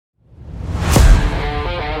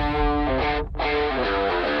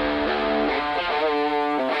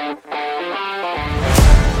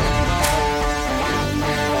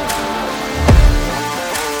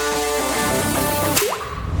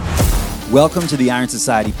Welcome to the Iron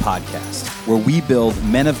Society podcast, where we build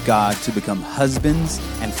men of God to become husbands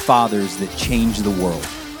and fathers that change the world.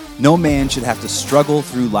 No man should have to struggle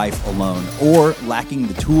through life alone or lacking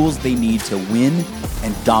the tools they need to win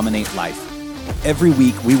and dominate life. Every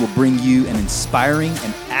week, we will bring you an inspiring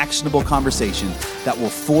and actionable conversation that will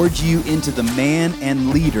forge you into the man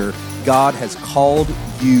and leader God has called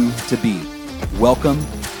you to be. Welcome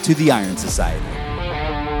to the Iron Society.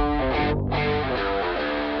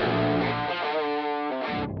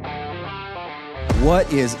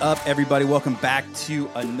 What is up, everybody? Welcome back to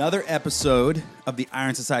another episode of the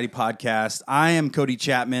Iron Society podcast. I am Cody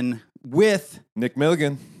Chapman with Nick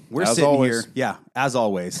Milligan. We're as sitting always. here. Yeah, as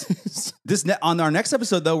always. On our next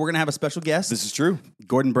episode, though, we're going to have a special guest. This is true.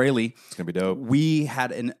 Gordon Braley. It's going to be dope. We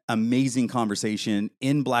had an amazing conversation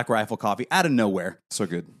in Black Rifle Coffee out of nowhere. So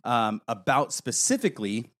good. About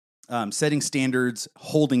specifically setting standards,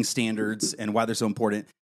 holding standards, and why they're so important.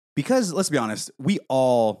 Because, let's be honest, we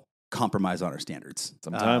all compromise on our standards.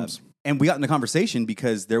 Sometimes. And we got in the conversation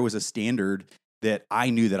because there was a standard that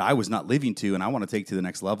I knew that I was not living to and I want to take to the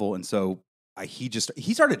next level. And so he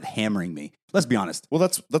started hammering me. Let's be honest. Well,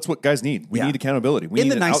 that's what guys need. We need accountability. We in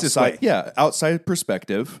need the nicest outside, way. Yeah, outside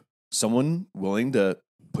perspective, someone willing to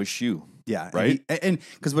push you. Yeah. Right? And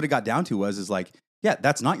because what it got down to was like, yeah,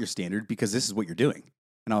 that's not your standard because this is what you're doing.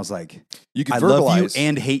 And I was like, You can I verbalize love you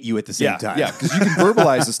and hate you at the same time. Yeah, because you can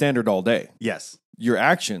verbalize the standard all day. Yes. Your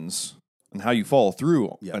actions and how you follow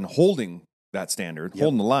through and holding that standard,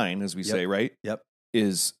 holding the line, as we say, right? Yep.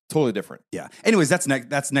 Is totally different. Yeah. Anyways, that's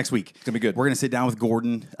next week. It's going to be good. We're going to sit down with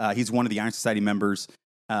Gordon. He's one of the Iron Society members.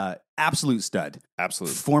 Absolute stud.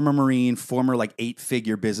 Absolutely. Former Marine, former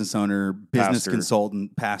 8-figure business owner, business Pastor.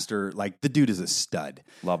 consultant, pastor. The dude is a stud.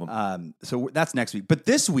 Love him. So that's next week. But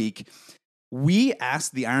this week, we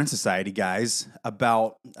asked the Iron Society guys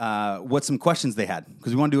about what some questions they had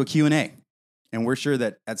because we want to do a Q&A. And we're sure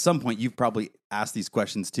that at some point you've probably asked these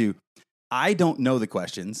questions too. I don't know the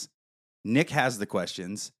questions. Nick has the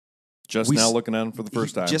questions. Now looking at them for the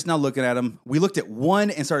first time. Just now looking at them. We looked at one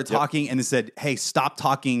and started talking and then said, hey, stop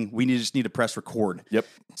talking. We just need to press record. Yep.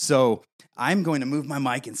 So I'm going to move my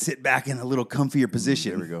mic and sit back in a little comfier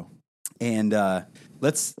position. There we go. And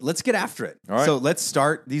let's get after it. All right. So let's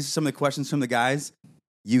start. These are some of the questions from the guys.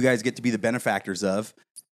 You guys get to be the benefactors of.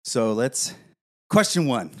 So question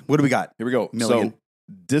one. What do we got? Here we go. Milligan. So,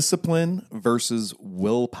 discipline versus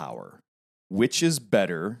willpower. Which is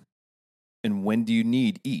better, and when do you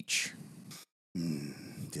need each?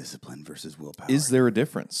 Discipline versus willpower. Is there a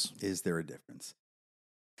difference? Is there a difference?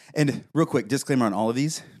 And real quick, disclaimer on all of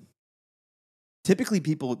these. Typically,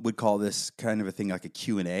 people would call this kind of a thing like a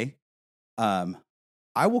Q&A.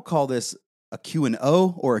 I will call this a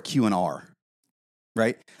Q&O or a Q&R.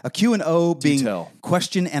 Right? A Q&O being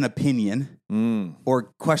question and opinion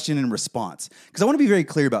or question and response. Because I want to be very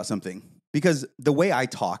clear about something. Because the way I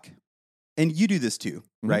talk, and you do this too,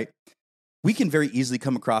 right? We can very easily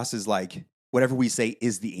come across as whatever we say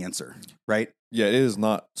is the answer, right? Yeah, it is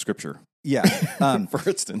not scripture. Yeah. For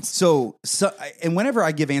instance. So, and whenever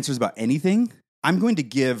I give answers about anything, I'm going to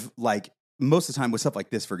give most of the time with stuff like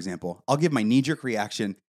this, for example, I'll give my knee-jerk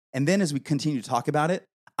reaction. And then as we continue to talk about it,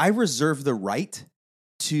 I reserve the right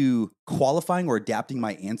to qualifying or adapting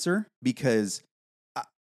my answer because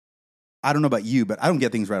I don't know about you, but I don't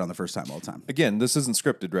get things right on the first time all the time. Again, this isn't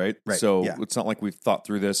scripted, right? Right. So it's not like we've thought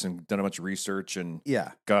through this and done a bunch of research and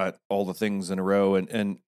got all the things in a row.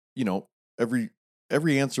 And every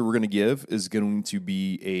answer we're going to give is going to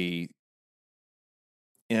be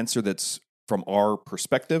a answer that's from our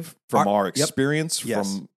perspective, from our experience,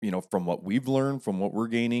 from what we've learned, from what we're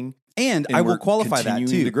gaining. And I will qualify that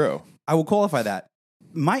too. To grow. I will qualify that.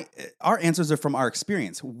 Our answers are from our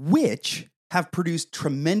experience, which have produced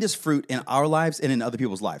tremendous fruit in our lives and in other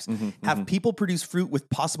people's lives. Have people produce fruit with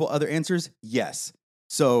possible other answers? Yes.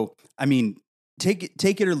 So, take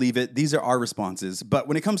it or leave it. These are our responses. But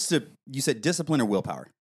when it comes to, you said discipline or willpower.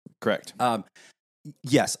 Correct.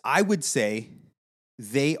 Yes, I would say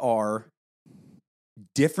they are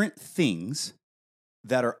different things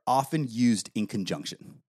that are often used in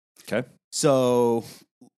conjunction. Okay. So,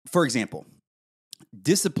 for example,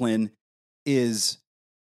 discipline is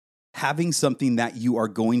having something that you are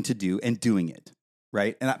going to do and doing it,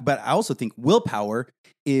 right? But I also think willpower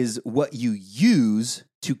is what you use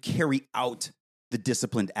to carry out the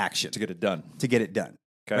disciplined action. To get it done.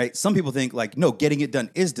 Okay. Right? Some people think no, getting it done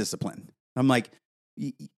is discipline. I'm like,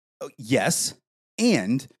 yes.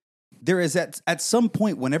 And there is at some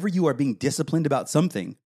point, whenever you are being disciplined about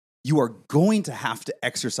something, you are going to have to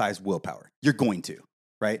exercise willpower. You're going to,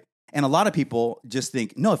 right? And a lot of people just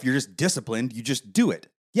think, no, if you're just disciplined, you just do it.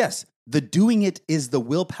 Yes, The doing it is the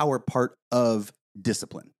willpower part of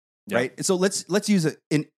discipline, right? So let's use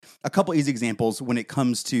a couple easy examples when it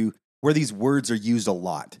comes to where these words are used a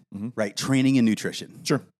lot, right? Training and nutrition.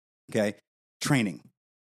 Sure. Okay. Training.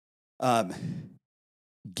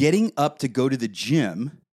 Getting up to go to the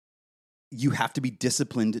gym, you have to be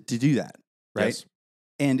disciplined to do that, right? Yes.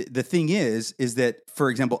 And the thing is that, for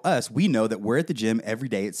example, we know that we're at the gym every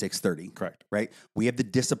day at 6:30. Correct. Right? We have the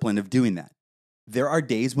discipline of doing that. There are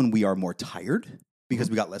days when we are more tired because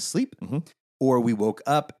we got less sleep, or we woke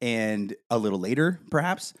up and a little later,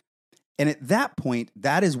 perhaps. And at that point,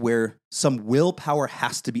 that is where some willpower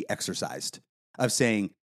has to be exercised of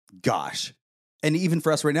saying, gosh. And even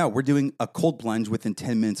for us right now, we're doing a cold plunge within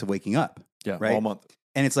 10 minutes of waking up. Yeah, right? all month.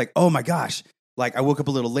 And it's like, oh my gosh, like I woke up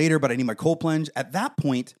a little later, but I need my cold plunge. At that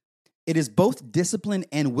point, it is both discipline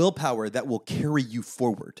and willpower that will carry you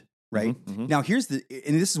forward, right? Now, and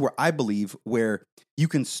this is where I believe where you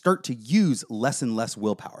can start to use less and less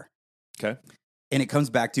willpower. Okay. And it comes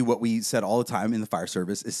back to what we said all the time in the fire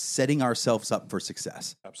service is setting ourselves up for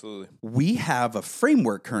success. Absolutely. We have a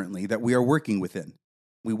framework currently that we are working within.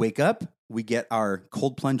 We wake up, we get our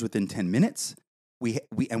cold plunge within 10 minutes. We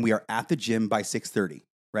are at the gym by 6:30,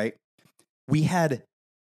 right? We had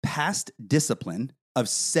past discipline of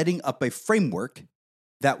setting up a framework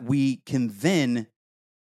that we can then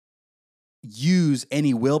use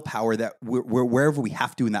any willpower that we're wherever we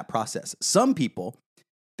have to in that process. Some people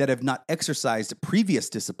that have not exercised previous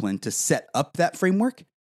discipline to set up that framework,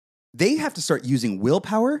 they have to start using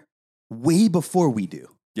willpower way before we do.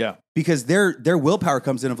 Yeah. Because their willpower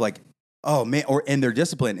comes in of like, oh man, and their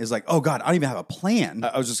discipline is like, oh God, I don't even have a plan.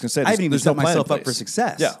 I was just going to say, I haven't even set myself up for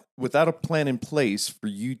success. Yeah. Without a plan in place for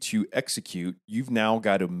you to execute, you've now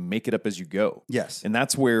got to make it up as you go. Yes. And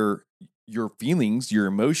that's where your feelings, your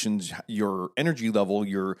emotions, your energy level,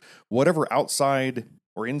 your whatever outside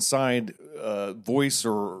or inside voice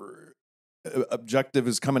or objective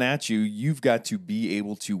is coming at you, you've got to be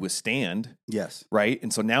able to withstand. Yes. Right.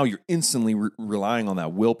 And so now you're instantly relying on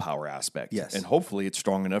that willpower aspect. Yes. And hopefully it's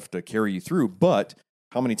strong enough to carry you through. But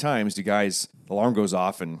how many times do guys, the alarm goes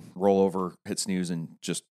off and roll over, hit snooze, and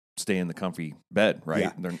just stay in the comfy bed,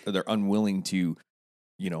 right? Yeah. They're unwilling to,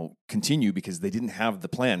 continue because they didn't have the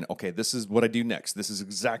plan. Okay, this is what I do next. This is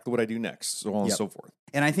exactly what I do next, so on and so forth.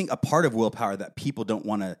 And I think a part of willpower that people don't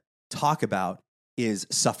want to talk about is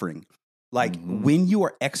suffering. Like when you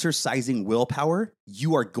are exercising willpower,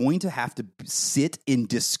 you are going to have to sit in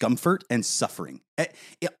discomfort and suffering,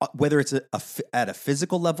 whether it's at a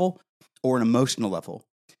physical level or an emotional level.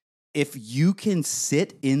 If you can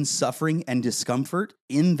sit in suffering and discomfort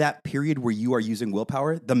in that period where you are using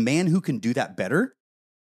willpower, the man who can do that better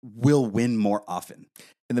will win more often.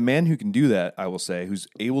 And the man who can do that, I will say, who's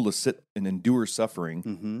able to sit and endure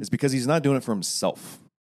suffering is because he's not doing it for himself.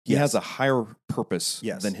 He has a higher purpose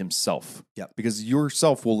than himself. Yep. Because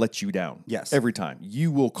yourself will let you down. Yes. Every time.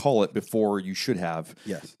 You will call it before you should have.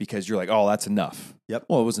 Yes. Because you're like, oh, that's enough. Yep.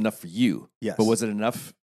 Well, it was enough for you. Yes. But was it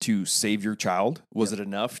enough to save your child? Was it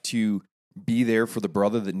enough to be there for the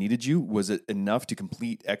brother that needed you? Was it enough to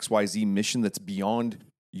complete XYZ mission that's beyond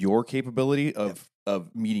your capability of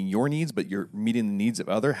meeting your needs, but you're meeting the needs of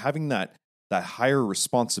other? Having that higher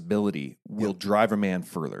responsibility will drive a man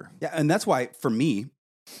further. Yeah. And that's why, for me,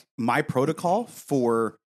 my protocol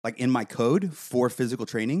for, like, in my code for physical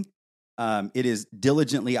training, it is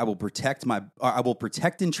diligently, I will protect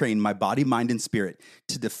and train my body, mind, and spirit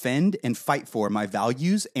to defend and fight for my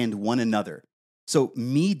values and one another. So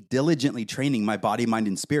me diligently training my body, mind,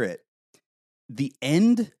 and spirit, the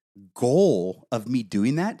end goal of me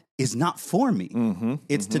doing that is not for me.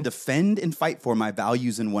 It's to defend and fight for my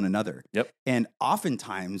values and one another. Yep. And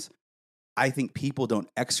oftentimes, I think people don't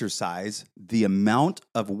exercise the amount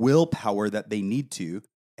of willpower that they need to,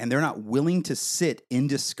 and they're not willing to sit in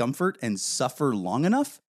discomfort and suffer long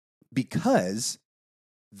enough because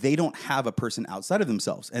they don't have a person outside of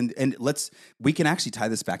themselves. And we can actually tie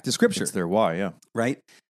this back to scripture. It's their why, yeah. Right?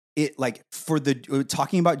 It, like,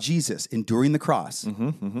 talking about Jesus enduring the cross,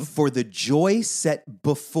 for the joy set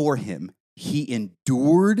before him, he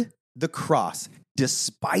endured the cross,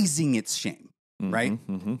 despising its shame, right?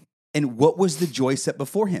 And what was the joy set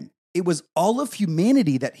before him? It was all of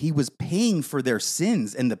humanity that he was paying for their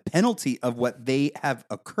sins and the penalty of what they have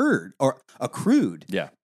accrued. Yeah.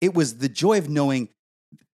 It was the joy of knowing,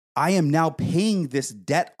 I am now paying this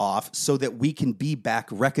debt off so that we can be back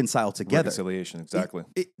reconciled together. Reconciliation, exactly.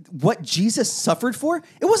 What Jesus suffered for,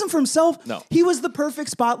 it wasn't for himself. No. He was the perfect,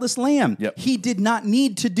 spotless lamb. Yep. He did not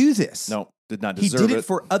need to do this. No, did not deserve it. He did it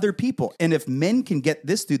for other people. And if men can get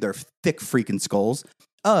this through their thick freaking skulls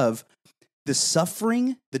of, The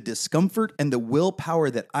suffering, the discomfort, and the willpower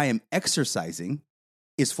that I am exercising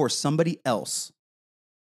is for somebody else.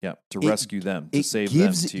 Yeah, to rescue them, to save them. It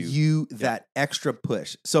gives you that extra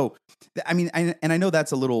push. So, I mean, and I know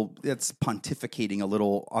that's pontificating a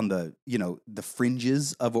little on the, the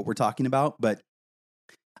fringes of what we're talking about, but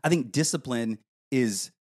I think discipline is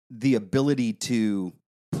the ability to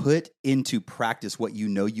put into practice what you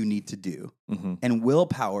know you need to do. Mm-hmm. And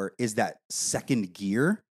willpower is that second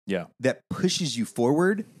gear that pushes you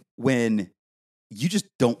forward when you just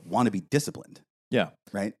don't want to be disciplined. Yeah.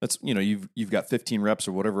 Right. That's, you've got 15 reps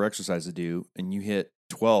or whatever exercise to do, and you hit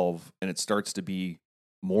 12 and it starts to be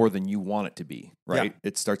more than you want it to be, right? Yeah.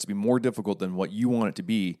 It starts to be more difficult than what you want it to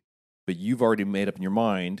be, but you've already made up in your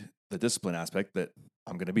mind the discipline aspect that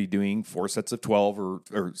I'm going to be doing 4 sets of 12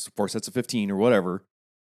 or 4 sets of 15 or whatever.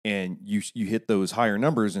 And you hit those higher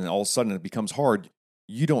numbers and all of a sudden it becomes hard.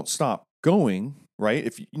 You don't stop going, right?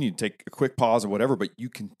 If you need to take a quick pause or whatever, but you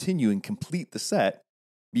continue and complete the set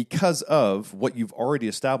because of what you've already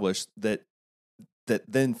established that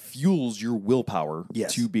then fuels your willpower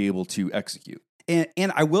to be able to execute.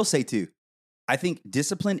 And I will say too, I think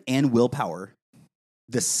discipline and willpower,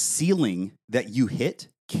 the ceiling that you hit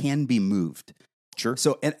can be moved. Sure.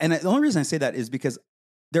 So, and the only reason I say that is because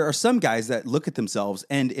there are some guys that look at themselves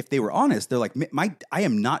and if they were honest, they're like, I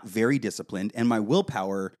am not very disciplined and my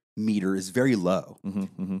willpower meter is very low. Mm-hmm,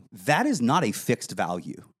 mm-hmm. That is not a fixed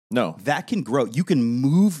value. No. That can grow. You can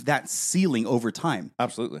move that ceiling over time.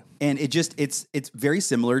 Absolutely. And it's very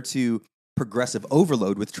similar to progressive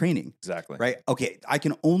overload with training. Exactly. Right? Okay, I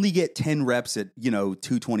can only get 10 reps at,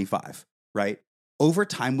 225, right? Over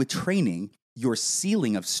time with training, your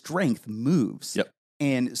ceiling of strength moves. Yep.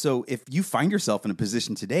 And so if you find yourself in a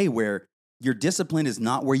position today where your discipline is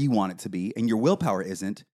not where you want it to be and your willpower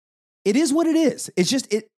isn't, it is what it is. It's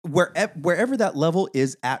just wherever that level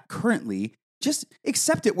is at currently, just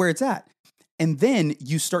accept it where it's at. And then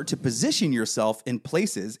you start to position yourself in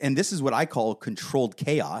places, and this is what I call controlled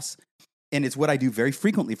chaos, and it's what I do very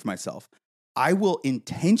frequently for myself. I will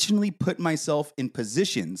intentionally put myself in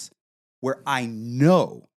positions where I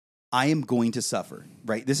know I am going to suffer,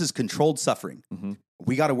 right? This is controlled suffering. Mm-hmm.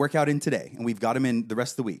 We got to work out in today, and we've got them in the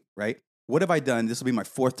rest of the week, right? What have I done? This will be my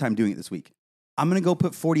 4th time doing it this week. I'm going to go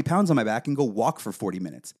put 40 pounds on my back and go walk for 40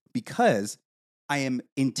 minutes because I am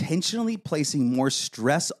intentionally placing more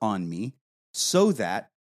stress on me so that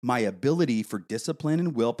my ability for discipline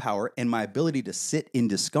and willpower and my ability to sit in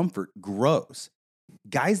discomfort grows.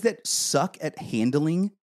 Guys that suck at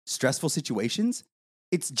handling stressful situations,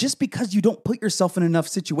 it's just because you don't put yourself in enough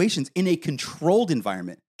situations in a controlled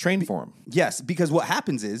environment. Train for them. Yes, because what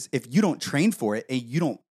happens is if you don't train for it and you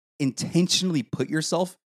don't intentionally put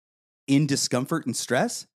yourself in discomfort and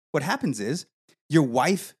stress, what happens is your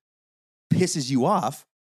wife pisses you off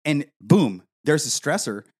and boom, there's a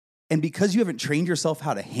stressor. And because you haven't trained yourself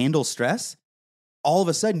how to handle stress, all of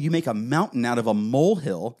a sudden you make a mountain out of a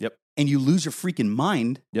molehill. Yep. And you lose your freaking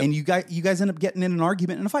mind. Yep. And you guys end up getting in an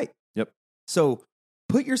argument and a fight. Yep. So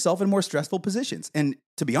put yourself in more stressful positions. And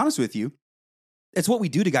to be honest with you, it's what we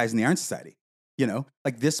do to guys in the Iron Society.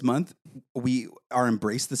 Like this month, our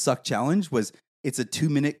Embrace the Suck challenge it's a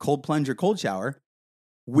 2-minute cold plunge or cold shower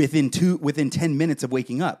within 10 minutes of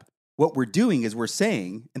waking up. What we're doing is we're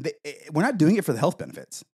saying, and we're not doing it for the health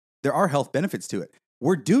benefits. There are health benefits to it.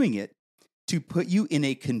 We're doing it to put you in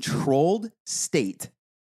a controlled state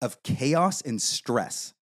of chaos and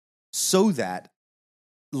stress so that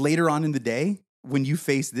later on in the day, when you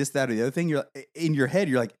face this, that, or the other thing, you're in your head,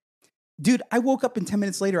 you're like, dude, I woke up and 10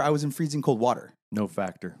 minutes later, I was in freezing cold water. No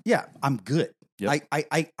factor. Yeah, I'm good. Yep.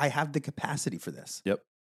 I have the capacity for this. Yep.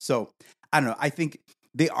 So I don't know. I think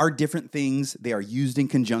they are different things. They are used in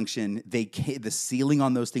conjunction. The ceiling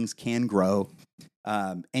on those things can grow.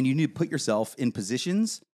 And you need to put yourself in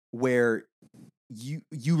positions where you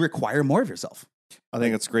require more of yourself. I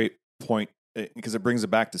think that's a great point because it brings it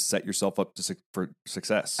back to set yourself up for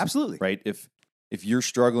success. Absolutely. Right? If you're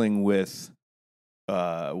struggling with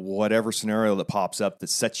whatever scenario that pops up that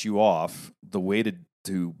sets you off, the way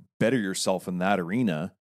to better yourself in that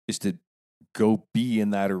arena is to go be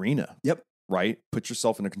in that arena. Yep. Right? Put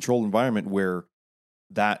yourself in a controlled environment where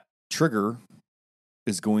that trigger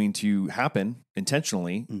is going to happen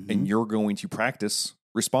intentionally, mm-hmm. and you're going to practice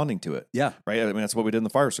responding to it. Yeah. Right? I mean, that's what we did in the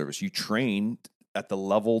fire service. You trained at the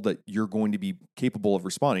level that you're going to be capable of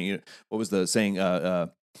responding. What was the saying?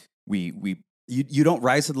 You don't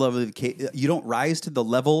rise to the level of you don't rise to the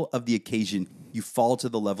level of the occasion. You fall to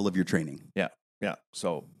the level of your training. Yeah. Yeah.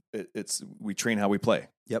 So we train how we play.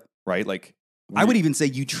 Yep. Right? Like I would even say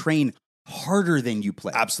you train harder than you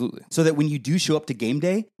play. Absolutely. So that when you do show up to game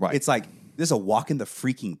day, right. it's like This is a walk in the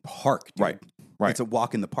freaking park, dude. Right. Right. It's a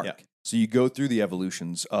walk in the park. Yeah. So you go through the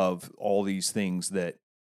evolutions of all these things that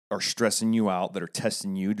are stressing you out, that are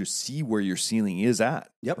testing you to see where your ceiling is at.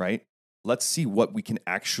 Yep. Right. Let's see what we can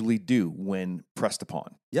actually do when pressed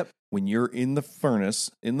upon. Yep. When you're in the furnace,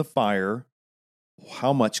 in the fire,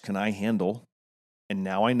 how much can I handle? And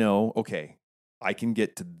now I know, okay, I can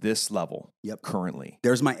get to this level currently.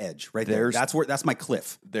 There's my edge right there. That's my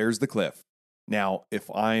cliff. There's the cliff. Now, if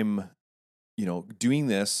I'm, doing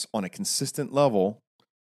this on a consistent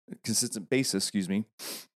basis,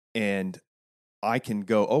 and I can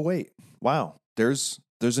go, oh, wait, wow, there's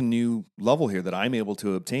a new level here that I'm able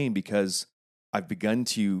to obtain because I've begun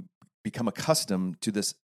to become accustomed to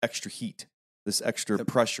this extra heat, this extra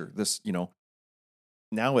pressure, this,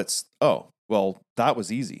 now it's, oh, well, that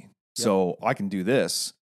was easy. So I can do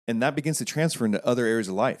this. And that begins to transfer into other areas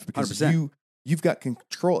of life because 100%. You've got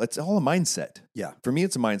control. It's all a mindset. Yeah. For me,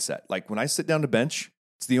 it's a mindset. Like when I sit down to bench,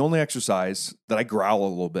 it's the only exercise that I growl a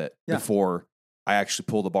little bit before I actually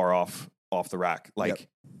pull the bar off the rack. Like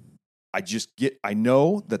I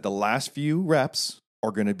know that the last few reps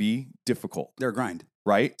are going to be difficult. They're a grind.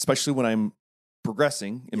 Right? Especially when I'm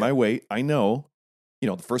progressing in my weight. I know,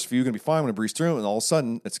 the first few are going to be fine when I breeze through, and all of a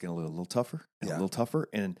sudden it's going to get a little tougher and a little tougher.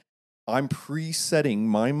 And I'm presetting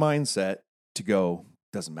my mindset to go,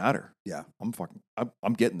 doesn't matter. Yeah.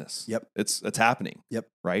 I'm getting this. Yep. It's happening. Yep.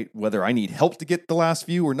 Right? Whether I need help to get the last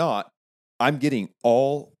few or not, I'm getting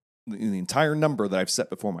all the entire number that I've set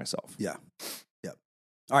before myself. Yeah. Yep.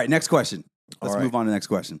 All right. Next question. Let's move on to the next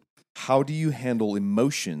question. How do you handle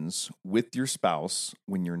emotions with your spouse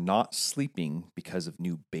when you're not sleeping because of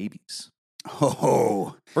new babies?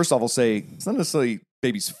 Oh, first off, I'll say it's not necessarily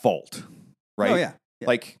baby's fault, right? Oh, yeah.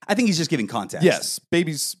 Like, I think he's just giving context. Yes,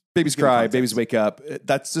 babies cry, babies wake up.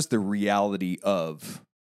 That's just the reality of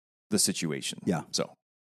the situation. Yeah. So,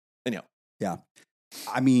 anyhow. Yeah.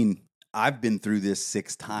 I mean, I've been through this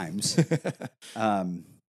 6 times.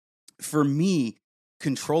 For me,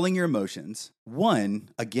 controlling your emotions, one,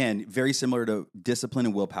 again, very similar to discipline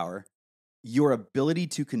and willpower, your ability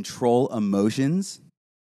to control emotions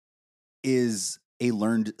is a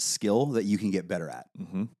learned skill that you can get better at.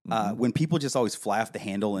 Mm-hmm, mm-hmm. When people just always fly off the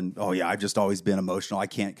handle and, oh yeah, I've just always been emotional, I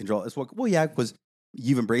can't control it. It's like, well, yeah, because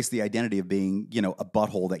you've embraced the identity of being, a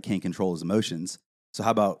butthole that can't control his emotions. So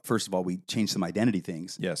how about, first of all, we change some identity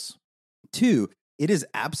things? Yes. 2, it is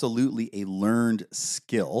absolutely a learned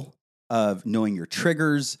skill of knowing your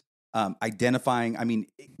triggers, identifying. I mean,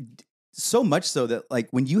 so much so that like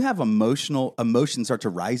when you have emotions start to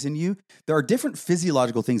rise in you, there are different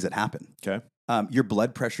physiological things that happen. Okay. Your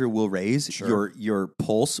blood pressure will raise. Sure. Your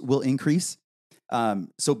pulse will increase.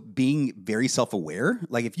 So being very self-aware,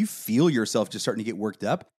 like if you feel yourself just starting to get worked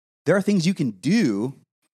up, there are things you can do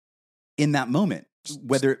in that moment.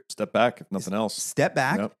 Whether step back, if nothing else. Step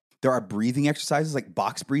back. Yep. There are breathing exercises, like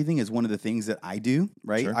box breathing is one of the things that I do,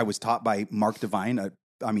 right? Sure. I was taught by Mark Devine,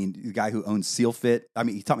 the guy who owns SEAL Fit.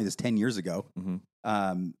 He taught me this 10 years ago.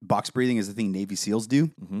 Mm-hmm. Box breathing is the thing Navy SEALs do.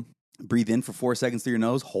 Mm-hmm. Breathe in for 4 seconds through your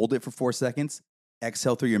nose, hold it for 4 seconds,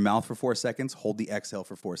 exhale through your mouth for 4 seconds, hold the exhale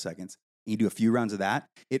for 4 seconds. You do a few rounds of that.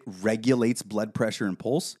 It regulates blood pressure and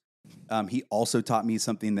pulse. He also taught me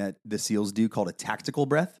something that the SEALs do called a tactical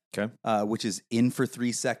breath, which is in for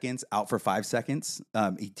 3 seconds, out for 5 seconds.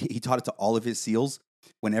 He taught it to all of his SEALs.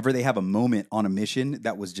 Whenever they have a moment on a mission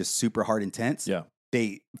that was just super hard intense,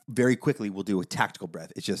 they very quickly will do a tactical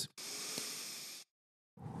breath. It's just...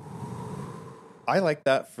 I like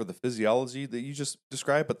that for the physiology that you just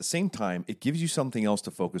described, but at the same time, it gives you something else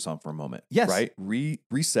to focus on for a moment. Yes. Right?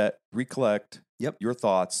 Reset, recollect your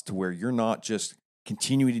thoughts to where you're not just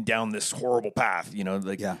continuing down this horrible path,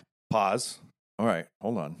 pause. All right,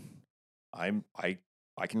 hold on.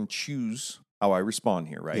 I can choose how I respond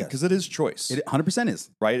here, right? Because it is choice. It 100% is.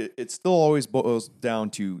 Right? It still always boils down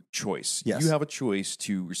to choice. Yes. You have a choice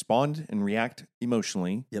to respond and react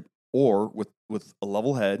emotionally Yep. or with a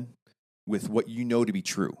level head, with what you know to be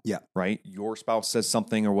true. Yeah. Right? Your spouse says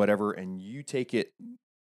something or whatever, and you take it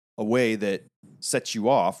a way that sets you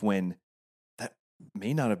off when that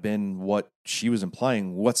may not have been what she was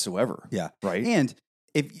implying whatsoever. Yeah. Right? And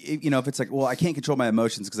if it's like, well, I can't control my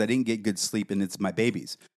emotions because I didn't get good sleep and it's my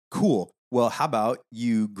babies. Cool. Well, how about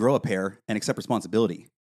you grow a pair and accept responsibility?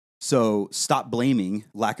 So stop blaming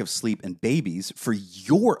lack of sleep and babies for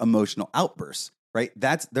your emotional outbursts, right?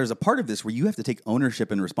 There's a part of this where you have to take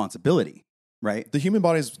ownership and responsibility, right? The human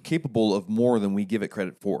body is capable of more than we give it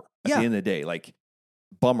credit for. At the end of the day, like,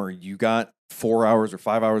 bummer, you got 4 hours or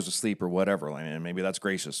 5 hours of sleep or whatever. And maybe that's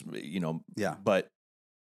gracious, Yeah. But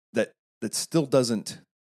that still doesn't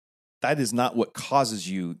that is not what causes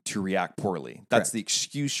you to react poorly. That's Correct. the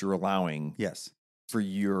excuse you're allowing. Yes. For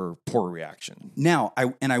your poor reaction. Now,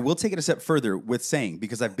 I will take it a step further with saying,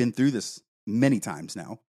 because I've been through this many times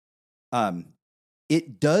now,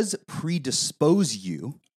 it does predispose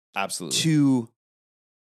you absolutely to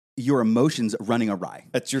your emotions running awry.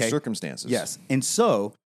 That's your circumstances. Yes. And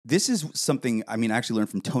so this is something, I actually learned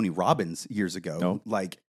from Tony Robbins years ago. No.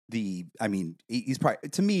 Like he's probably,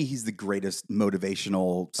 to me, he's the greatest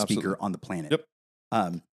motivational speaker on the planet.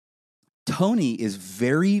 Yep. Tony is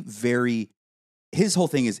very, very, his whole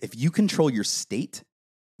thing is if you control your state,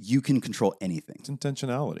 you can control anything. It's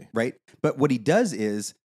intentionality. Right? But what he does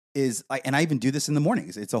is like, and I even do this in the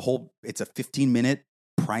mornings. It's a 15-minute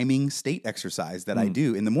priming state exercise that I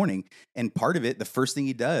do in the morning. And part of it, the first thing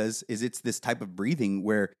he does is it's this type of breathing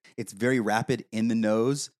where it's very rapid in the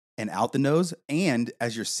nose and out the nose. And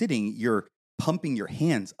as you're sitting, you're pumping your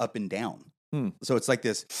hands up and down. So it's like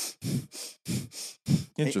this.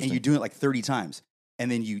 Interesting. And you're doing it like 30 times.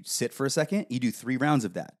 And then you sit for a second, you do 3 rounds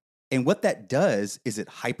of that. And what that does is it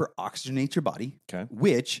hyper-oxygenates your body,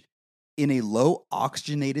 which in a low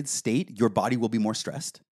oxygenated state, your body will be more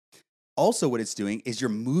stressed. Also, what it's doing is you're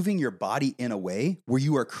moving your body in a way where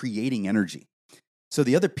you are creating energy. So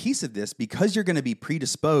the other piece of this, because you're going to be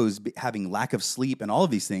predisposed, having lack of sleep and all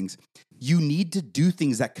of these things, you need to do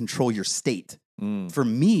things that control your state. For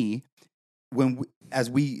me, as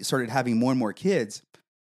we started having more and more kids,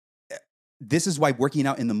 this is why working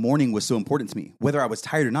out in the morning was so important to me, whether I was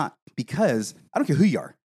tired or not, because I don't care who you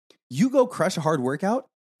are. You go crush a hard workout,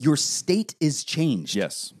 your state is changed.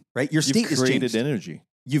 Yes. Right? Your state is changed. You've created energy.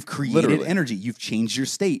 You've created energy. You've changed your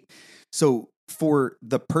state. So for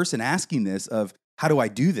the person asking this of, how do I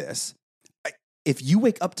do this? If you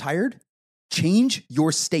wake up tired, change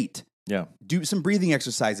your state. Yeah. Do some breathing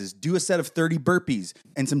exercises. Do a set of 30 burpees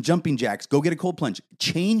and some jumping jacks. Go get a cold plunge.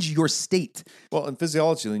 Change your state. Well, in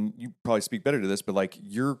physiology, and you probably speak better to this, but like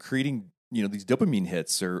you're creating, these dopamine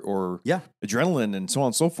hits or adrenaline and so on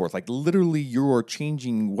and so forth. Like literally you're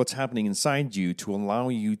changing what's happening inside you to allow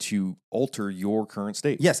you to alter your current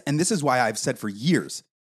state. Yes. And this is why I've said for years,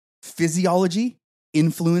 physiology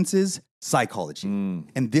influences psychology.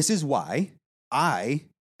 And this is why I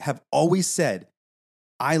have always said,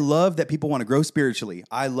 I love that people want to grow spiritually.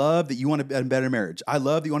 I love that you want to be a better marriage. I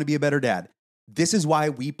love that you want to be a better dad. This is why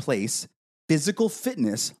we place physical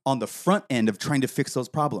fitness on the front end of trying to fix those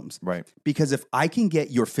problems. Right. Because if I can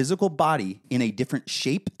get your physical body in a different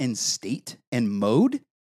shape and state and mode,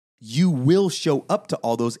 you will show up to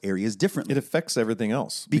all those areas differently. It affects everything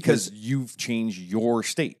else because you've changed your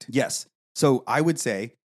state. Yes. So I would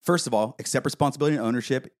say, first of all, accept responsibility and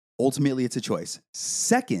ownership. Ultimately, it's a choice.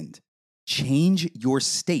 Second, change your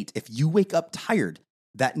state. If you wake up tired,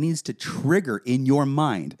 that needs to trigger in your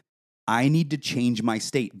mind, I need to change my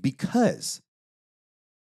state because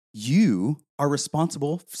you are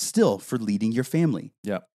responsible still for leading your family.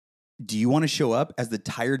 Yeah. Do you want to show up as the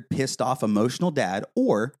tired, pissed off, emotional dad?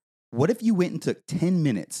 Or what if you went and took 10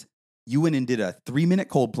 minutes? You went and did a 3-minute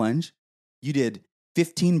cold plunge. You did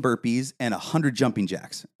 15 burpees and 100 jumping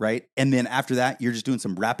jacks, right? And then after that, you're just doing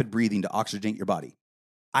some rapid breathing to oxygenate your body.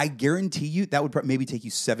 I guarantee you that would maybe take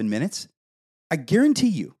you 7 minutes. I guarantee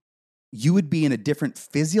you would be in a different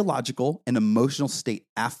physiological and emotional state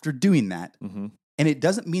after doing that. Mm-hmm. And it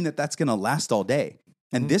doesn't mean that that's going to last all day.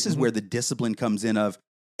 And this is where the discipline comes in of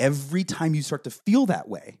every time you start to feel that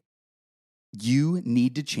way, you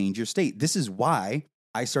need to change your state. This is why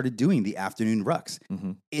I started doing the afternoon rucks.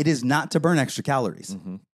 Mm-hmm. It is not to burn extra calories.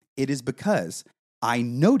 Mm-hmm. It is because I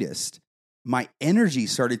noticed my energy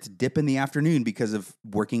started to dip in the afternoon because of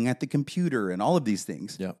working at the computer and all of these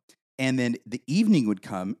things. Yeah. And then the evening would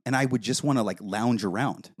come and I would just want to like lounge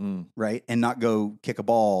around, right? And not go kick a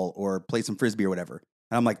ball or play some Frisbee or whatever.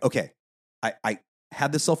 And I'm like, okay, I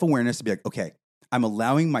had the self-awareness to be like, okay, I'm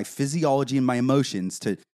allowing my physiology and my emotions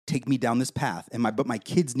to take me down this path. But my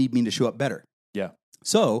kids need me to show up better. Yeah.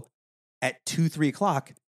 So at 2-3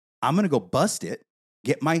 o'clock, I'm going to go bust it,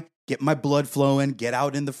 get my blood flowing, get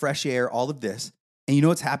out in the fresh air, all of this. And you know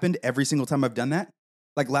what's happened every single time I've done that?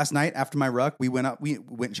 Like last night after my ruck, we went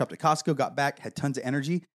and shopped at Costco, got back, had tons of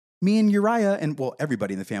energy. Me and Uriah and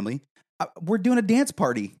everybody in the family, we're doing a dance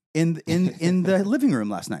party in the living room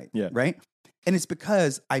last night. Yeah. Right. And it's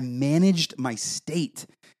because I managed my state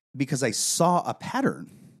because I saw a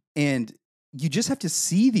pattern. And you just have to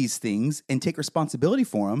see these things and take responsibility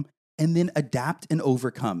for them and then adapt and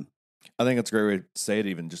overcome. I think that's a great way to say it.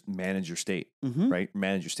 Even just manage your state, right?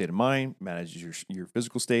 Manage your state of mind, manage your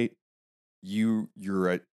physical state. You're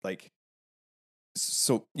like,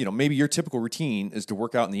 so, maybe your typical routine is to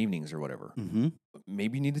work out in the evenings or whatever. Mm-hmm.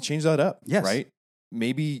 Maybe you need to change that up, yes. right?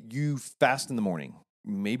 maybe you fast in the morning.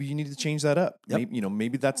 Maybe you need to change that up. Yep.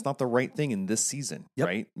 Maybe that's not the right thing in this season,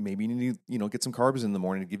 right? Maybe you need to, get some carbs in the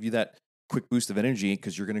morning to give you that quick boost of energy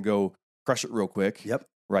because you're going to go crush it real quick. Yep.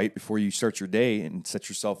 Right before you start your day and set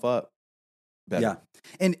yourself up better.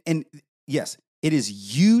 Yeah. And yes, it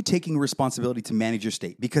is you taking responsibility to manage your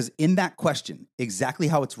state, because in that question, exactly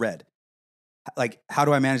how it's read, like, how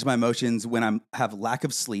do I manage my emotions when I have lack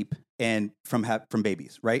of sleep and from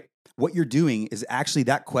babies, right? What you're doing is actually,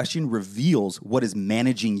 that question reveals what is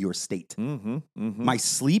managing your state. Mm-hmm, mm-hmm. My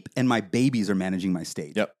sleep and my babies are managing my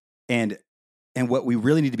state. Yep. And what we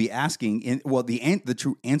really need to be asking, the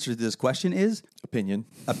true answer to this question is opinion.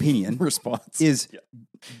 Response is,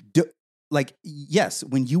 yes,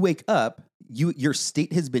 when you wake up, your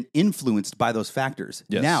state has been influenced by those factors.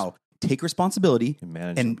 Yes. Now take responsibility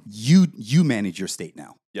and you manage your state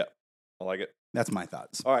now. Yeah, I like it. That's my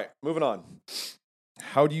thoughts. All right, moving on.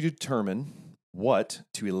 How do you determine what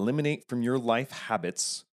to eliminate from your life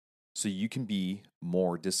habits so you can be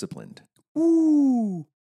more disciplined? Ooh.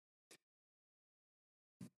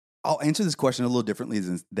 I'll answer this question a little differently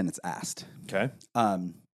than it's asked. Okay.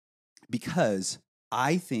 Because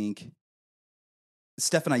I think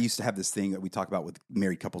Steph and I used to have this thing that we talk about with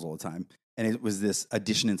married couples all the time. And it was this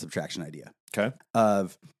addition and subtraction idea. Okay.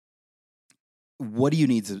 Of what do you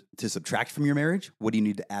need to subtract from your marriage? What do you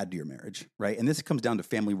need to add to your marriage? Right. And this comes down to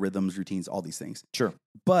family rhythms, routines, all these things. Sure.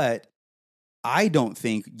 But I don't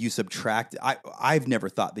think you subtract. I've never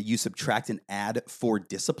thought that you subtract and add for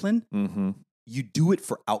discipline. Mm-hmm. You do it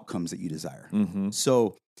for outcomes that you desire. Mm-hmm.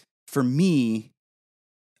 So for me,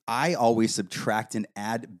 I always subtract and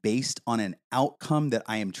add based on an outcome that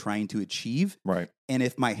I am trying to achieve. Right. And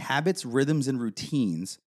if my habits, rhythms, and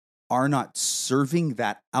routines are not serving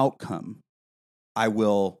that outcome, I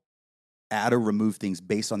will add or remove things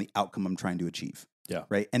based on the outcome I'm trying to achieve. Yeah.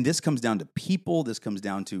 Right. And this comes down to people. This comes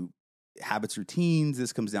down to habits, routines.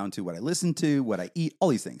 This comes down to what I listen to, what I eat, all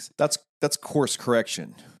these things. That's course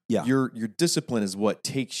correction. Yeah. Your discipline is what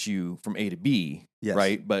takes you from A to B. Yes.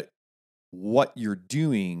 Right. But what you're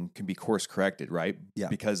doing can be course corrected, right? Yeah.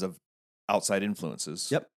 Because of outside influences.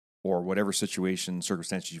 Yep. Or whatever situation,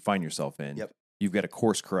 circumstances you find yourself in. Yep. You've got to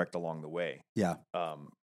course correct along the way. Yeah.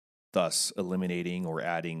 Thus eliminating or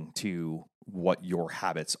adding to what your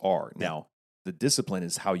habits are. Yeah. Now, the discipline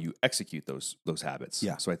is how you execute those habits.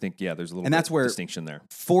 Yeah. So I think, there's a little that's where, distinction there.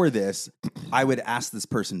 For this, I would ask this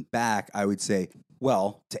person back. I would say,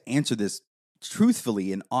 well, to answer this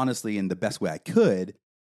truthfully and honestly in the best way I could,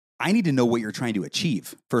 I need to know what you're trying to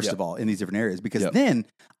achieve, first of all, in these different areas, because then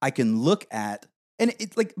I can look at, and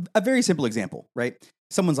it's like a very simple example, right?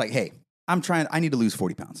 Someone's like, hey, I need to lose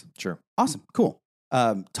 40 pounds. Sure. Awesome. Cool.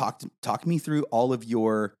 Talk me through all of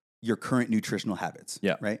your current nutritional habits.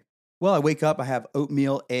 Yeah. Right. Well, I wake up, I have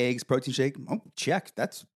oatmeal, eggs, protein shake. Oh, check.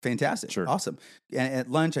 That's fantastic. Sure. Awesome. And at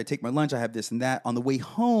lunch, I take my lunch. I have this and that. On the way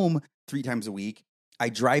home 3 times a week, I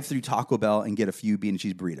drive through Taco Bell and get a few bean and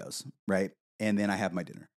cheese burritos. Right. And then I have my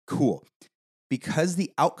dinner. Cool. Because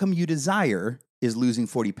the outcome you desire is losing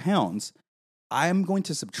 40 pounds, I'm going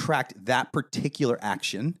to subtract that particular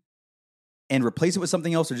action and replace it with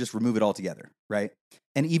something else or just remove it altogether, right?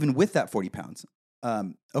 And even with that 40 pounds,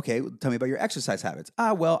 okay, tell me about your exercise habits.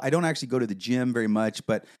 Well, I don't actually go to the gym very much,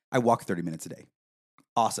 but I walk 30 minutes a day.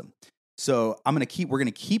 Awesome. So we're going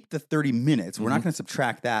to keep the 30 minutes. We're not going to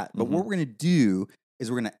subtract that, but what we're going to do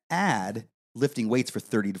is we're going to add lifting weights for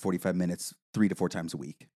 30 to 45 minutes, 3 to 4 times a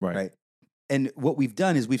week, right? And what we've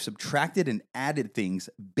done is we've subtracted and added things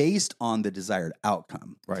based on the desired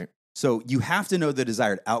outcome. Right. So you have to know the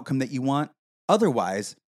desired outcome that you want.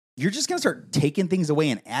 Otherwise, you're just going to start taking things away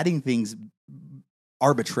and adding things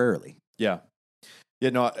arbitrarily. Yeah. Yeah,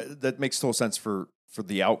 no, that makes total sense for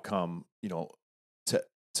the outcome,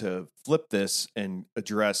 to flip this and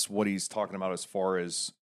address what he's talking about as far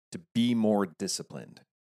as to be more disciplined.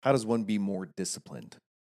 How does one be more disciplined?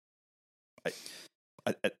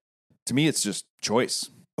 To me, it's just choice.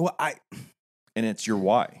 Well, and it's your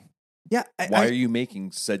why. Yeah. Why are you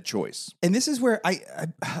making said choice? And this is where I've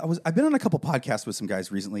been on a couple podcasts with some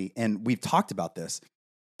guys recently, and we've talked about this.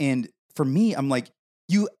 And for me, I'm like,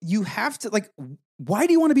 you have to, like, why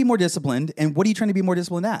do you want to be more disciplined? And what are you trying to be more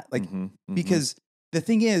disciplined at? Like, because the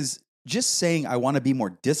thing is, just saying I want to be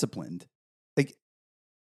more disciplined, like,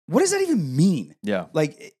 what does that even mean? Yeah.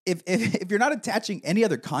 Like, if you're not attaching any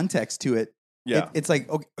other context to it, it's like,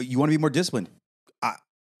 okay, you want to be more disciplined.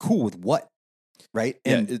 Cool, with what? Right?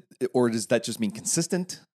 And or does that just mean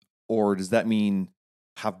consistent? Or does that mean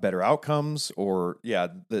have better outcomes? Or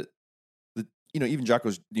even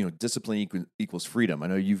Jocko's, discipline equals freedom. I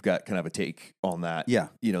know you've got kind of a take on that. Yeah.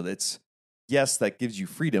 That's yes, that gives you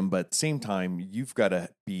freedom, but at the same time, you've got to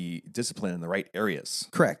be disciplined in the right areas.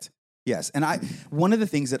 Correct. Yes. And one of the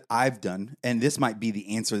things that I've done, and this might be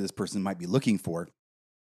the answer this person might be looking for.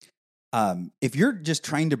 If you're just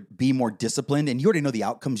trying to be more disciplined and you already know the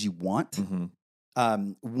outcomes you want,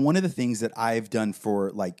 one of the things that I've done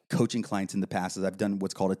for like coaching clients in the past is I've done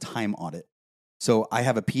what's called a time audit. So I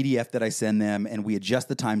have a PDF that I send them and we adjust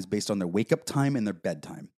the times based on their wake up time and their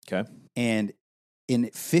bedtime. Okay. And in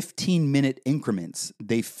 15-minute increments,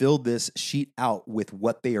 they fill this sheet out with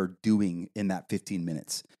what they are doing in that 15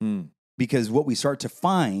 minutes. Because what we start to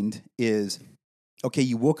find is, okay,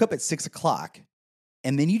 you woke up at 6 o'clock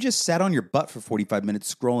and then you just sat on your butt for 45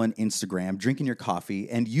 minutes scrolling Instagram, drinking your coffee,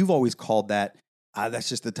 and you've always called that, that's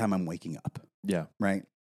just the time I'm waking up. Yeah. Right?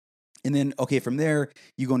 And then, okay, from there,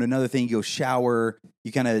 you go into another thing, you go shower,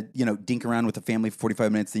 you kind of, dink around with the family for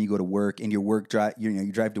 45 minutes, then you go to work, and your work drive, your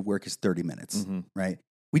drive to work is 30 minutes, right?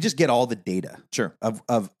 We just get all the data. Sure.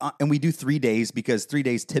 And we do 3 days because 3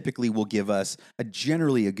 days typically will give us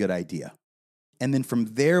generally a good idea. And then from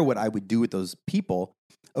there, what I would do with those people,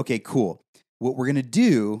 okay, cool. What we're going to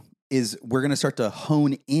do is we're going to start to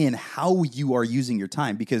hone in how you are using your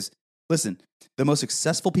time because, listen, the most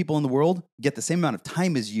successful people in the world get the same amount of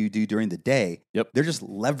time as you do during the day. Yep. They're just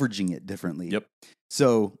leveraging it differently. Yep.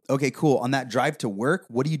 So, okay, cool. On that drive to work,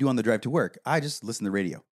 what do you do on the drive to work? I just listen to the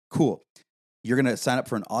radio. Cool. You're going to sign up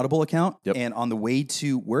for an Audible account. Yep. And on the way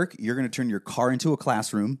to work, you're going to turn your car into a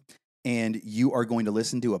classroom and you are going to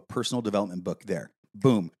listen to a personal development book there.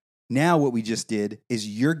 Boom. Now what we just did is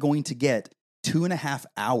you're going to get 2.5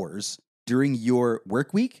 hours during your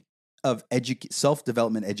work week of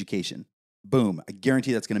self-development education. Boom. I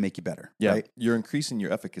guarantee that's going to make you better. Yeah. Right? You're increasing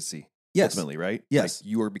your efficacy. Yes. Ultimately, right? Yes. Like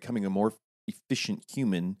you are becoming a more efficient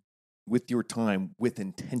human with your time with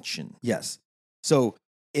intention. Yes. So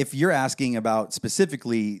if you're asking about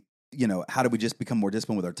specifically, how do we just become more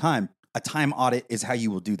disciplined with our time? A time audit is how you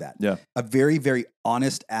will do that. Yeah. A very, very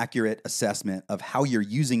honest, accurate assessment of how you're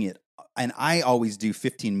using it. And I always do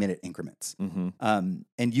 15-minute increments. And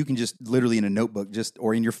you can just literally in a notebook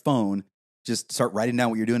or in your phone, just start writing down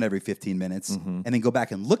what you're doing every 15 minutes and then go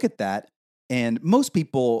back and look at that. And most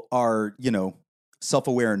people are,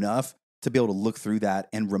 self-aware enough to be able to look through that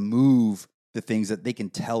and remove the things that they can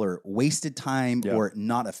tell are wasted time or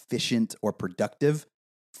not efficient or productive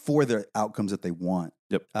for the outcomes that they want.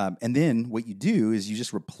 Yep. And then what you do is you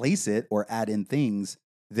just replace it or add in things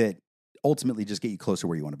that ultimately just get you closer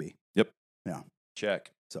where you want to be. Yep. Yeah.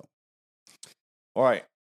 Check. So, all right.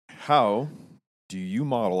 How do you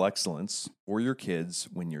model excellence for your kids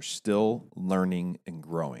when you're still learning and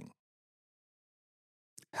growing?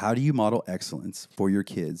 How do you model excellence for your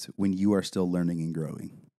kids when you are still learning and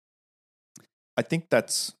growing? I think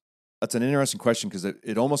that's an interesting question because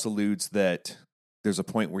it almost alludes that there's a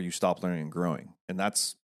point where you stop learning and growing, and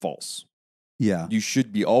that's false. Yeah. You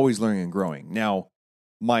should be always learning and growing. Now,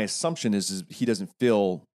 my assumption is he doesn't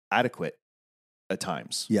feel adequate at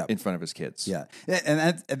times in front of his kids. Yeah.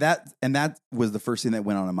 And that was the first thing that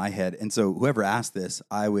went on in my head. And so whoever asked this,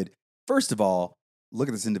 I would, first of all, look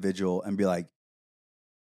at this individual and be like,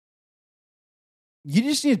 you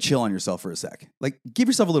just need to chill on yourself for a sec. Like, give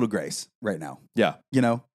yourself a little grace right now. Yeah.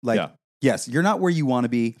 Yes, you're not where you want to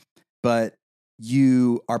be, but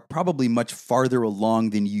you are probably much farther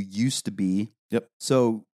along than you used to be. Yep.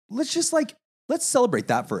 So let's celebrate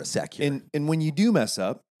that for a sec here. And when you do mess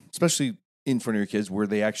up, especially in front of your kids where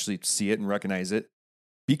they actually see it and recognize it,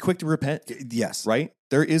 be quick to repent. Yes. Right?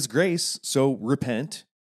 There is grace, so repent.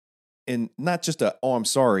 And not just I'm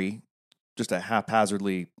sorry, just a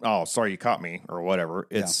haphazardly, sorry you caught me or whatever.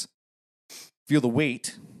 It's feel the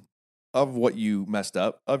weight of what you messed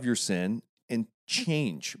up, of your sin, and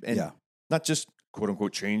change. And not just quote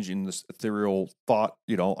unquote change in this ethereal thought,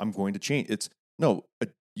 I'm going to change. It's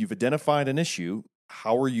you've identified an issue.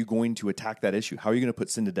 How are you going to attack that issue? How are you going to put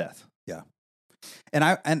sin to death? Yeah.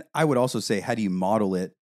 And I would also say, how do you model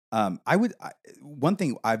it? One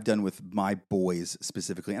thing I've done with my boys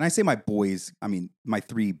specifically, and I say my boys, I mean, my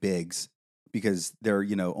 3 bigs, because they're,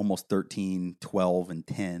 almost 13, 12, and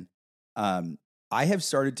 10. I have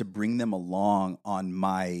started to bring them along on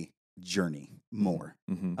my journey more.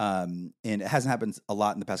 And it hasn't happened a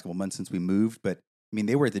lot in the past couple months since we moved, but I mean,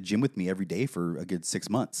 they were at the gym with me every day for a good 6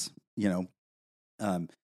 months,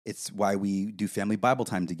 It's why we do family Bible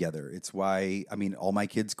time together. It's why, all my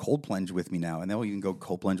kids cold plunge with me now, and they'll even go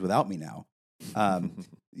cold plunge without me now.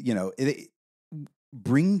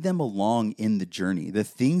 Bring them along in the journey. The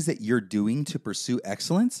things that you're doing to pursue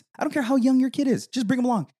excellence, I don't care how young your kid is, just bring them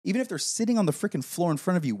along. Even if they're sitting on the freaking floor in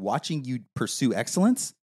front of you watching you pursue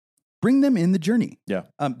excellence, bring them in the journey. Yeah.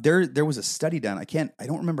 There was a study done. I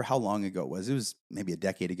don't remember how long ago it was. It was maybe a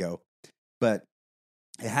decade ago, but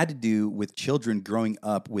it had to do with children growing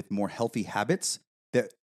up with more healthy habits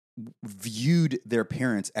that viewed their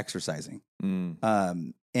parents exercising.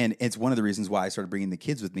 And it's one of the reasons why I started bringing the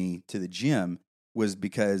kids with me to the gym, was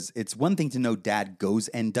because it's one thing to know dad goes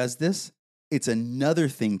and does this. It's another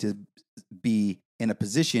thing to be in a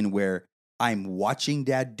position where I'm watching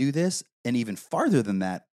dad do this. And even farther than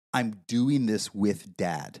that, I'm doing this with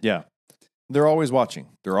dad. Yeah. They're always watching.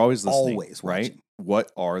 They're always listening. Always right? watching.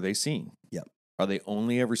 What are they seeing? Yep. Are they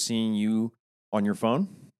only ever seeing you on your phone?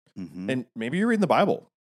 Mm-hmm. And maybe you're reading the Bible,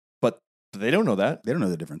 but they don't know that. They don't know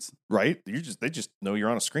the difference. Right? They just know you're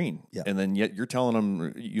on a screen. Yeah. And then yet you're telling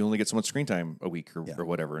them you only get so much screen time a week or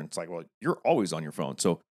whatever. And it's like, well, you're always on your phone.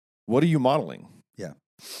 So what are you modeling? Yeah.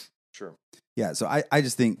 Sure. Yeah. So I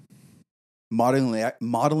just think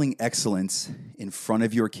modeling excellence in front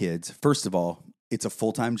of your kids, first of all, it's a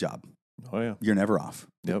full-time job. Oh, yeah. You're never off.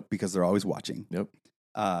 Yep. Because they're always watching. Yep.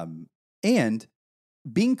 And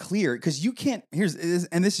being clear, because you can't,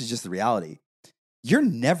 and this is just the reality, you're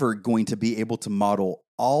never going to be able to model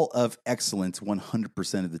all of excellence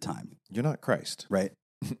 100% of the time. You're not Christ. Right?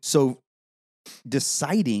 So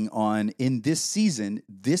deciding on, in this season,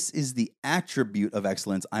 this is the attribute of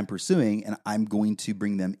excellence I'm pursuing, and I'm going to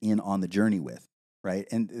bring them in on the journey with, right?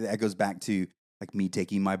 And that goes back to like me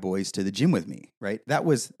taking my boys to the gym with me, right? That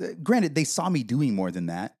was, granted, they saw me doing more than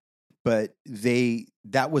that, but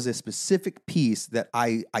that was a specific piece that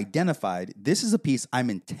I identified. This is a piece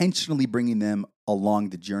I'm intentionally bringing them along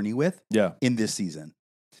the journey with in this season.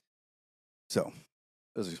 So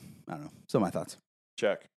those are, I don't know, some of my thoughts.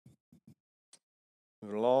 Check.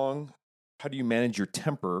 Moving along. How do you manage your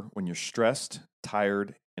temper when you're stressed,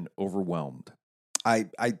 tired, and overwhelmed?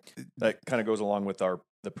 That kind of goes along with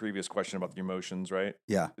the previous question about the emotions, right?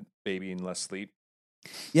 Yeah. Baby and less sleep.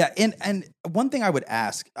 Yeah, and one thing I would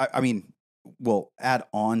ask, I mean, we'll add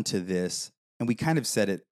on to this, and we kind of said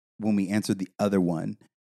it when we answered the other one,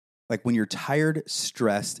 like when you're tired,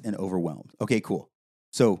 stressed, and overwhelmed. Okay, cool.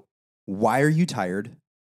 So why are you tired?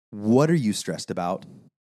 What are you stressed about?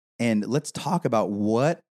 And let's talk about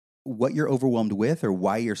what you're overwhelmed with, or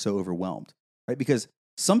why you're so overwhelmed, right? Because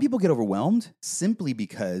some people get overwhelmed simply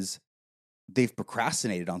because they've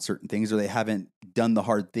procrastinated on certain things, or they haven't done the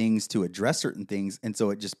hard things to address certain things. And so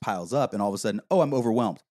it just piles up, and all of a sudden, oh, I'm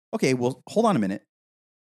overwhelmed. Okay, well, hold on a minute.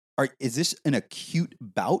 Is this an acute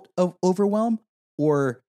bout of overwhelm,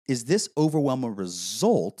 or is this overwhelm a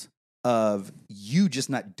result of you just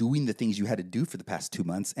not doing the things you had to do for the past 2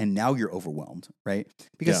 months, and now you're overwhelmed, right?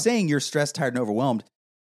 Because saying you're stressed, tired, and overwhelmed,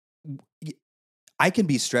 I can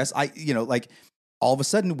be stressed. Like all of a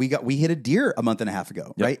sudden we hit a deer a month and a half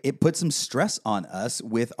ago, right? It put some stress on us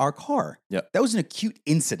with our car. That was an acute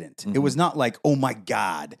incident. Mm-hmm. It was not like, oh my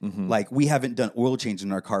God, like we haven't done oil change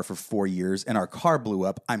in our car for 4 years and our car blew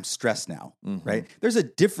up. I'm stressed now, right? There's a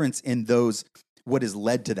difference in what has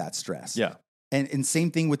led to that stress. Yeah. And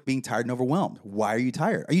same thing with being tired and overwhelmed. Why are you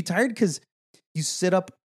tired? Are you tired because you sit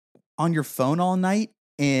up on your phone all night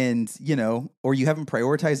and, or you haven't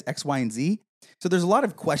prioritized X, Y, and Z? So there's a lot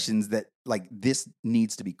of questions that like this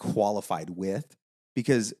needs to be qualified with,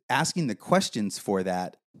 because asking the questions for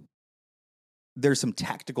that, there's some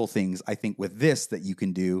tactical things I think with this that you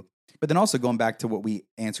can do. But then also going back to what we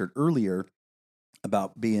answered earlier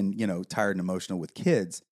about being, tired and emotional with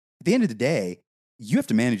kids, at the end of the day, you have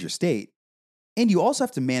to manage your state. And you also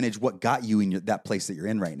have to manage what got you in that place that you're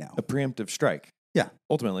in right now. A preemptive strike. Yeah.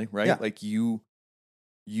 Ultimately, right? Yeah. Like you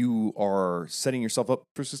are setting yourself up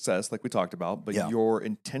for success, like we talked about, but you're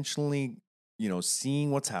intentionally,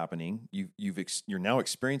 seeing what's happening. You're now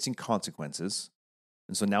experiencing consequences.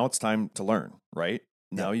 And so now it's time to learn, right?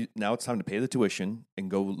 Now it's time to pay the tuition and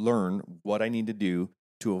go learn what I need to do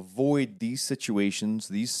to avoid these situations,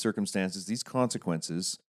 these circumstances, these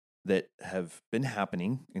consequences that have been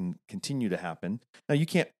happening and continue to happen. Now you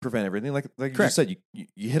can't prevent everything. Like you just said,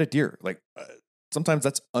 you hit a deer. Like sometimes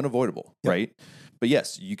that's unavoidable, right? But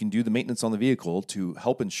yes, you can do the maintenance on the vehicle to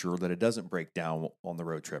help ensure that it doesn't break down on the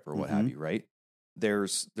road trip or what have you, right?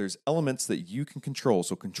 There's elements that you can control,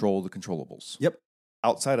 so control the controllables. Yep.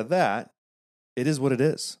 Outside of that, it is what it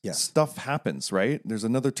is. Yes. Stuff happens, right? There's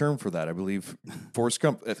another term for that. I believe Forrest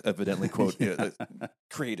Gump evidently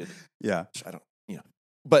created. Yeah. I don't,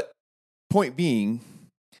 But point being,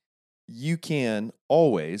 you can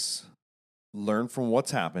always learn from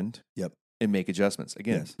what's happened. Yep. And make adjustments.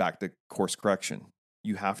 Again, back to course correction.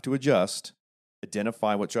 You have to adjust,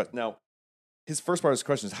 identify what. Now, his first part of his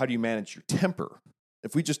question is, how do you manage your temper?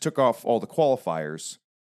 If we just took off all the qualifiers,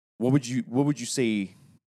 what would you say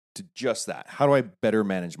to just that? How do I better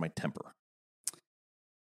manage my temper?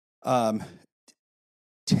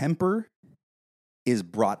 Temper is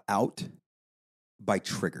brought out by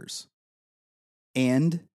triggers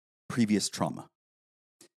and previous trauma.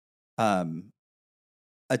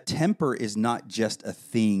 A temper is not just a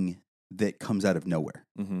thing that comes out of nowhere,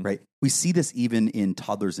 right? We see this even in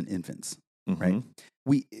toddlers and infants, right?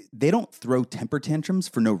 They don't throw temper tantrums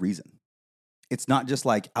for no reason. It's not just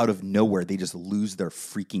like out of nowhere, they just lose their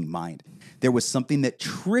freaking mind. There was something that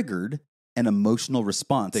triggered an emotional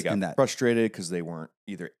response. They got frustrated because they weren't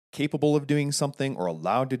either capable of doing something or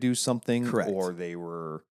allowed to do something. Correct. Or they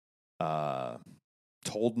were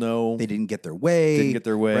told no. They didn't get their way.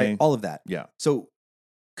 Right? All of that. Yeah. So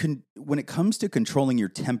when it comes to controlling your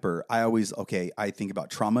temper, I think about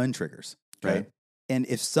trauma and triggers, right? Okay. And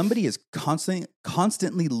if somebody is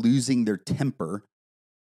constantly losing their temper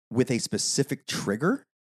with a specific trigger,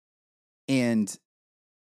 and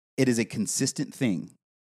it is a consistent thing,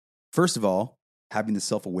 first of all, having the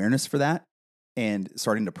self-awareness for that and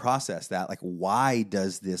starting to process that, like, why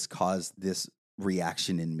does this cause this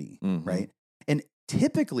reaction in me, right? And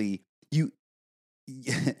typically, you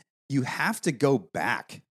have to go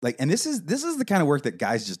back. Like, and this is the kind of work that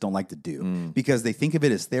guys just don't like to do because they think of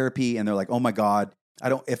it as therapy, and they're like, "Oh my God,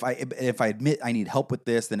 if I admit I need help with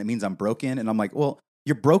this, then it means I'm broken." And I'm like, "Well,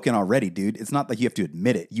 you're broken already, dude. It's not like you have to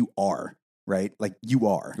admit it. You are, right? Like, you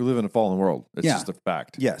are. You live in a fallen world. It's just a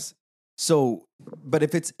fact." Yes. So, but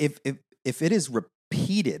if it is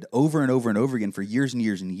repeated over and over and over again for years and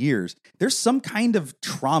years and years, there's some kind of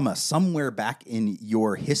trauma somewhere back in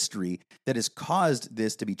your history that has caused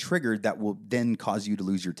this to be triggered that will then cause you to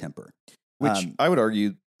lose your temper. Which I would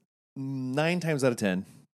argue 9 times out of 10,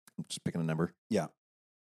 I'm just picking a number. Yeah.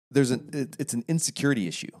 It's an insecurity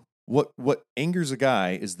issue. What angers a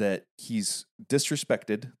guy is that he's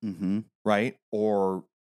disrespected, right? Or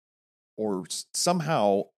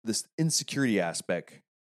somehow this insecurity aspect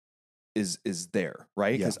is there,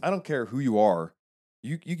 right? Because I don't care who you are,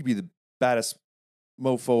 you could be the baddest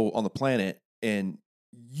mofo on the planet, and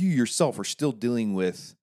you yourself are still dealing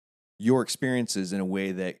with your experiences in a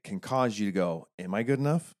way that can cause you to go, "Am I good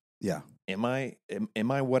enough? Yeah. Am I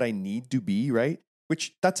what I need to be?" Right?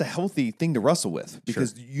 Which that's a healthy thing to wrestle with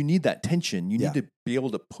because you need that tension. You need to be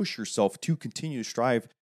able to push yourself to continue to strive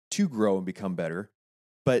to grow and become better,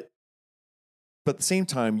 but at the same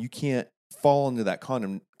time, you can't fall into that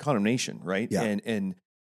condemnation, right? Yeah. And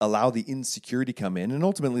allow the insecurity come in, and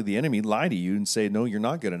ultimately the enemy lie to you and say, "No, you're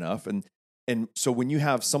not good enough." And so when you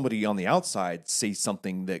have somebody on the outside say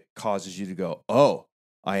something that causes you to go, "Oh,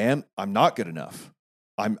 I'm not good enough.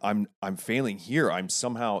 I'm failing here. I'm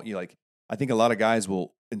somehow," like, I think a lot of guys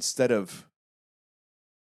will, instead of,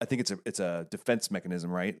 I think it's a defense mechanism,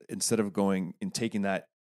 right? Instead of going and taking that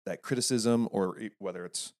criticism, or whether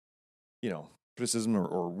it's, criticism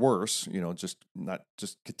or worse, just not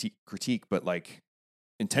just critique, but like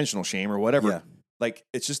intentional shame or whatever. Yeah. Like,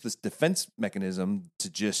 it's just this defense mechanism to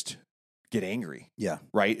just get angry. Yeah.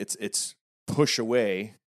 Right. It's push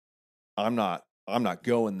away. I'm not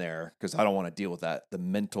going there because I don't want to deal with that. The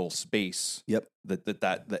mental space. Yep. That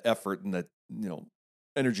the effort and the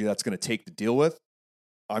energy that's going to take to deal with.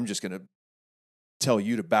 I'm just going to tell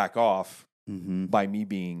you to back off by me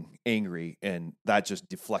being angry, and that just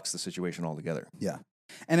deflects the situation altogether. Yeah.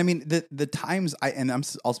 And I mean, the times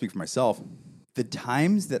I'll speak for myself, the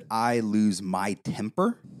times that I lose my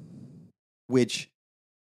temper, which,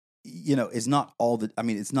 is not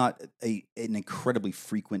it's not an incredibly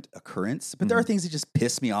frequent occurrence, but there are things that just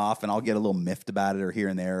piss me off, and I'll get a little miffed about it, or here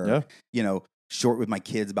and there, or, short with my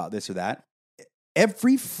kids about this or that.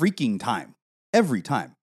 Every time,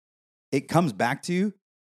 it comes back to,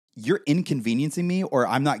 you're inconveniencing me, or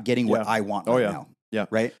I'm not getting what I want now. Yeah.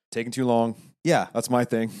 Right. Taking too long. Yeah. That's my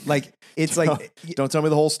thing. Like, it's like, don't tell me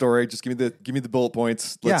the whole story. Just give me the bullet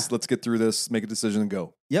points. Let's get through this, make a decision, and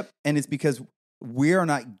go. Yep. And it's because we are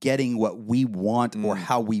not getting what we want or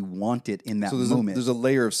how we want it in that moment. There's a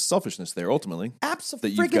layer of selfishness there, ultimately.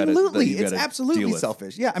 Absolutely. It's absolutely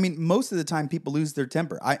selfish. Yeah. I mean, most of the time people lose their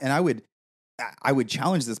temper. I would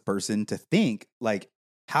challenge this person to think, like,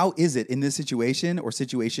 how is it in this situation or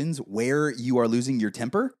situations where you are losing your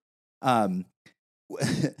temper?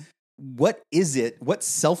 What is it? What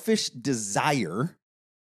selfish desire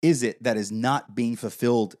is it that is not being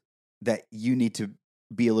fulfilled that you need to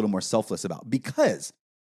be a little more selfless about? Because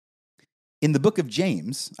in the book of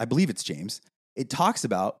James, I believe it's James, it talks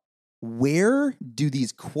about, where do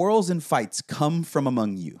these quarrels and fights come from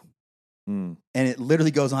among you? And it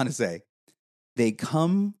literally goes on to say, they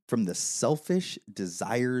come from the selfish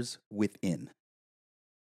desires within.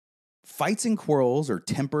 Fights and quarrels or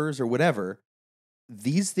tempers or whatever,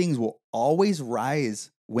 these things will always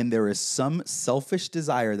rise when there is some selfish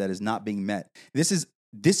desire that is not being met. This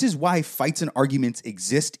is why fights and arguments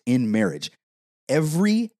exist in marriage.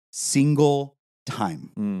 Every single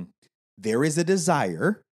time there is a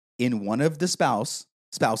desire in one of the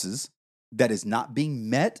spouses that is not being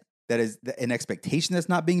met, that is an expectation that's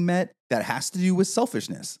not being met, that has to do with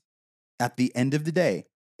selfishness. At the end of the day,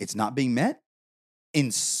 it's not being met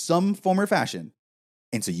in some form or fashion.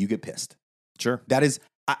 And so you get pissed. Sure. That is,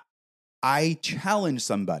 I challenge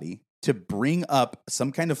somebody to bring up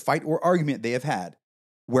some kind of fight or argument they have had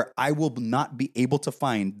where I will not be able to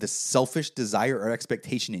find the selfish desire or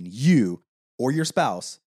expectation in you or your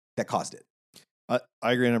spouse that caused it. I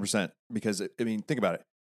agree 100% because, I mean, think about it.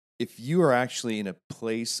 If you are actually in a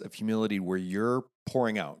place of humility where you're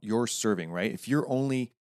pouring out, you're serving, right? If you're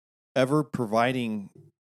only ever providing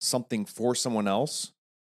something for someone else,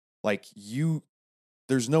 like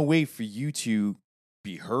there's no way for you to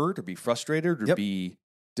be hurt or be frustrated or be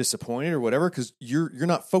disappointed or whatever, because you're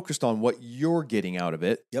not focused on what you're getting out of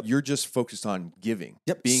it. You're just focused on giving,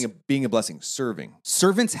 being a blessing, serving.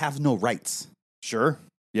 Servants have no rights. Sure.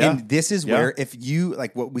 Yeah. And this is where, if you,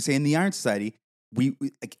 like what we say in the Iron Society, we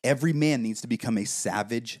like every man needs to become a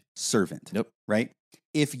savage servant. Right?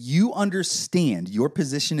 If you understand your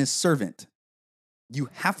position as servant, you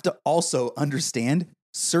have to also understand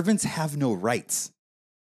servants have no rights.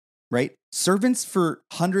 Right? Servants for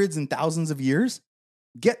hundreds and thousands of years,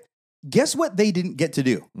 guess what they didn't get to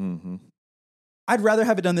do? Mm-hmm. I'd rather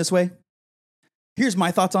have it done this way. Here's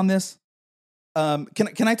my thoughts on this.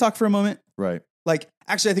 Can I talk for a moment? Right. Like,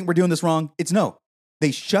 actually, I think we're doing this wrong. It's no.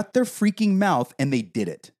 They shut their freaking mouth and they did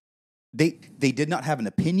it. They did not have an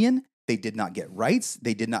opinion. They did not get rights.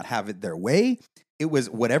 They did not have it their way. It was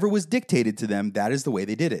whatever was dictated to them. That is the way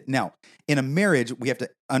they did it. Now, in a marriage, we have to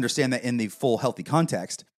understand that in the full healthy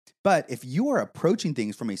context. But if you are approaching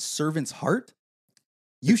things from a servant's heart,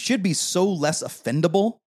 you should be so less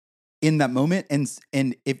offendable in that moment,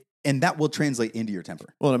 and that will translate into your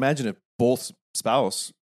temper. Well, and imagine if both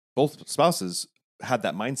spouses had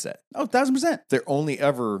that mindset. Oh, 1,000%. They're only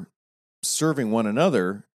ever serving one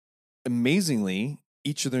another. Amazingly,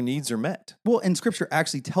 each of their needs are met. Well, and Scripture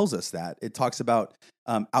actually tells us that. It talks about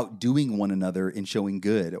outdoing one another in showing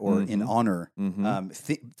good or in honor,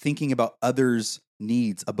 thinking about others'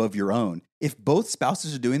 needs above your own. If both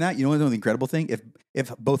spouses are doing that, you know the incredible thing?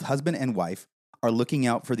 If both husband and wife are looking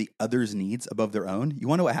out for the other's needs above their own, you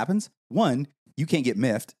want to know what happens? One, you can't get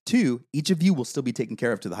miffed. Two, each of you will still be taken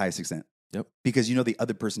care of to the highest extent. Yep. Because you know the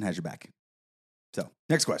other person has your back. So,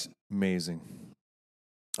 next question. Amazing.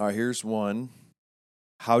 All right, here's one.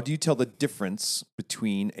 How do you tell the difference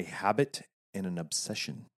between a habit and an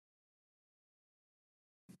obsession?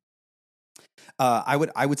 I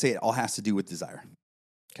would say it all has to do with desire.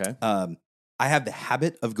 Okay. I have the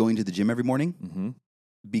habit of going to the gym every morning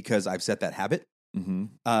because I've set that habit.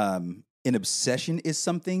 An obsession is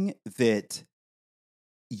something that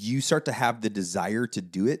you start to have the desire to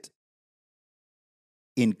do it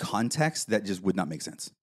in context that just would not make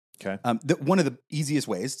sense. Okay. One of the easiest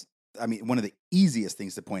ways, one of the easiest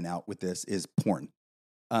things to point out with this is porn.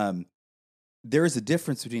 There is a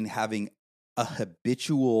difference between having a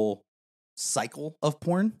habitual cycle of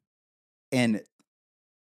porn and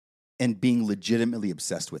being legitimately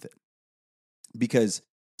obsessed with it. Because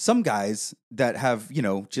some guys that have,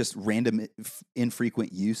 just random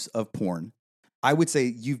infrequent use of porn, I would say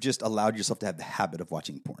you've just allowed yourself to have the habit of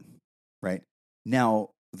watching porn, right? Now,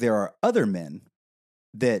 there are other men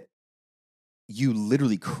that you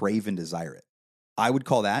literally crave and desire it. I would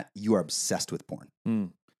call that you are obsessed with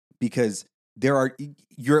porn. Because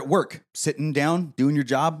you're at work, sitting down, doing your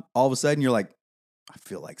job, all of a sudden you're like, I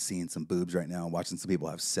feel like seeing some boobs right now and watching some people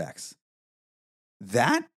have sex.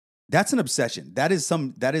 That's an obsession. That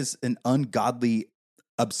is an ungodly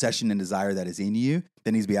obsession and desire that is in you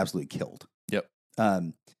that needs to be absolutely killed. Yep.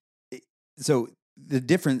 So the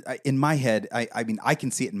difference in my head, I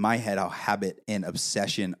can see it in my head how habit and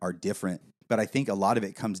obsession are different, but I think a lot of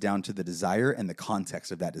it comes down to the desire and the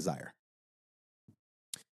context of that desire.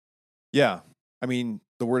 Yeah. The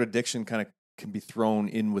word addiction kind of can be thrown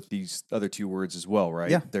in with these other two words as well,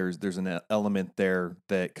 right? Yeah. There's an element there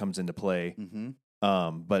that comes into play.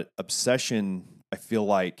 But obsession, I feel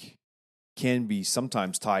like, can be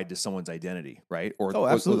sometimes tied to someone's identity, right? Or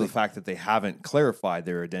the fact that they haven't clarified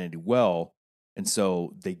their identity well, and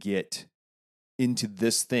so they get into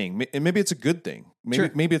this thing. And maybe it's a good thing.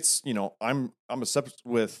 Maybe it's, I'm obsessed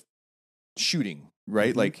with shooting,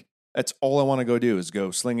 right? Like, that's all I want to go do is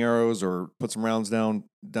go sling arrows or put some rounds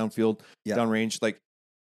downfield, downrange. Like,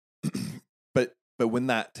 but when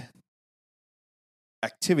that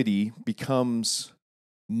activity becomes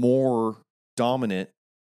more dominant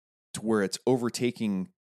to where it's overtaking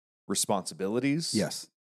responsibilities. Yes.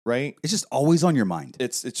 Right? It's just always on your mind.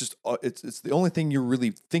 It's the only thing you're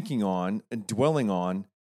really thinking on and dwelling on,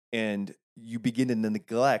 and you begin to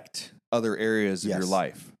neglect other areas of your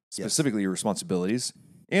life, specifically your responsibilities,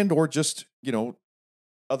 and or just,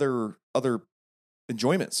 other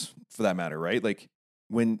enjoyments for that matter, right? Like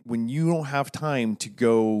when you don't have time to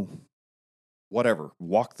go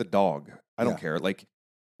walk the dog. I don't care. Like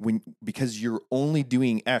because you're only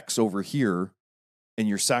doing X over here and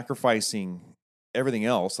you're sacrificing everything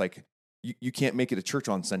else, like you can't make it to church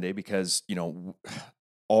on Sunday because,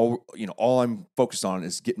 all I'm focused on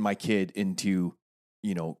is getting my kid into,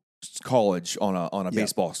 college on a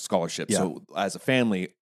baseball scholarship. Yeah. So as a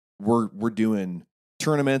family, we're doing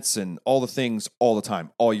tournaments and all the things all the time,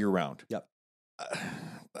 all year round. Yep.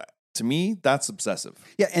 To me, that's obsessive.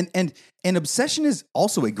 Yeah, and obsession is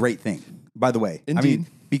also a great thing, by the way. Indeed. I mean,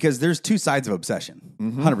 because there's two sides of obsession,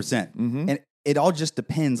 100%. Mm-hmm. And it all just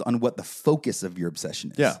depends on what the focus of your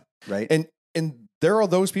obsession is. Yeah. Right? And there are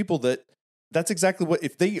those people that's exactly what,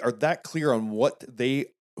 if they are that clear on what they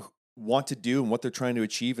want to do and what they're trying to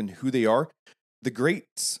achieve and who they are, the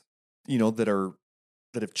greats, that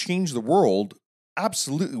have changed the world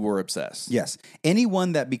absolutely were obsessed. Yes.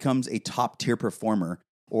 Anyone that becomes a top tier performer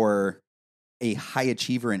or a high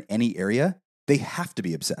achiever in any area, they have to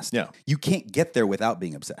be obsessed. Yeah. You can't get there without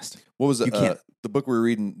being obsessed. What was it? The book we were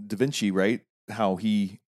reading, Da Vinci, right? How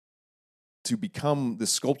to become the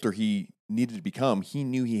sculptor he needed to become, he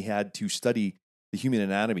knew he had to study the human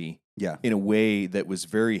anatomy in a way that was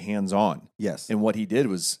very hands-on. Yes. And what he did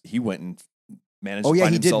was he went and managed to find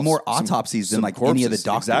he himself did more autopsies than like corpses. Any of the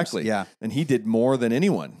doctors. Exactly. Yeah. And he did more than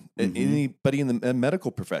anyone, anybody in the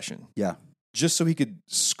medical profession. Yeah. Just so he could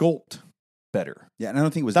sculpt better. Yeah, and I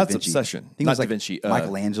don't think it was that's Da Vinci. Obsession. I think it was like Da Vinci,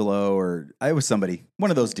 Michelangelo, or it was somebody, one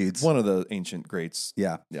of those dudes, one of the ancient greats.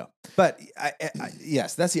 Yeah, yeah. But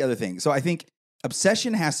yes, that's the other thing. So I think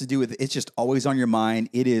obsession has to do with it's just always on your mind.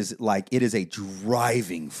 It is a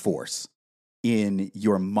driving force in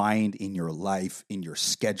your mind, in your life, in your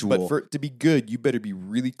schedule. But for it to be good, you better be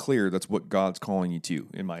really clear that's what God's calling you to,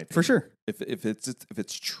 in my opinion. For sure. If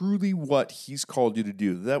it's truly what He's called you to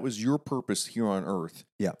do, that was your purpose here on earth.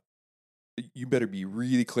 Yeah. You better be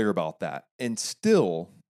really clear about that and still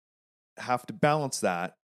have to balance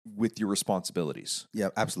that with your responsibilities. Yeah,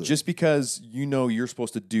 absolutely. Just because you're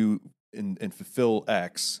supposed to do and fulfill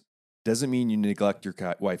X doesn't mean you neglect your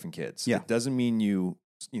wife and kids. Yeah. It doesn't mean you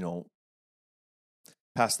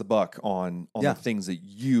pass the buck on the things that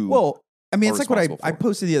you. Well, I mean, it's like what I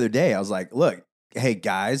posted the other day. I was like, look, hey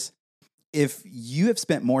guys, if you have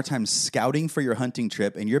spent more time scouting for your hunting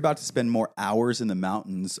trip and you're about to spend more hours in the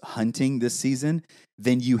mountains hunting this season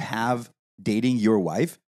than you have dating your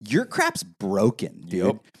wife, your crap's broken, dude.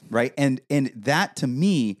 Yep. Right? And that to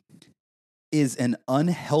me is an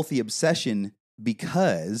unhealthy obsession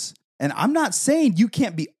because, and I'm not saying you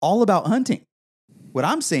can't be all about hunting. What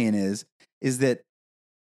I'm saying is that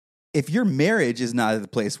if your marriage is not at the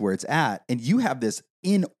place where it's at and you have this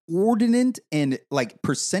inordinate and like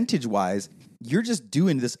percentage wise, you're just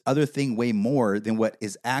doing this other thing way more than what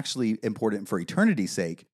is actually important for eternity's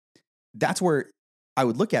sake. That's where I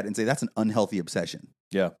would look at it and say that's an unhealthy obsession.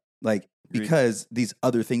 Yeah. Like, because these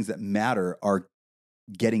other things that matter are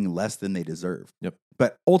getting less than they deserve. Yep.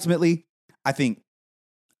 But ultimately, I think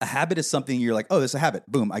a habit is something you're like, oh, this is a habit.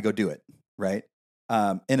 Boom, I go do it. Right.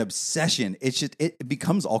 An obsession, it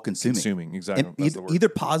becomes all consuming. Consuming, exactly. Either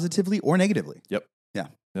positively or negatively. Yep. Yeah.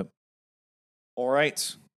 Yep. All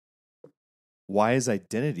right. Why is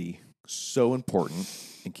identity so important?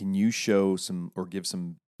 And can you show some or give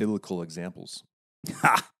some biblical examples?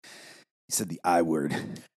 Ha! You said the I word.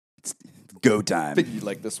 It's go time. I think you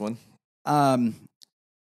like this one.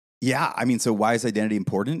 Yeah. I mean, so why is identity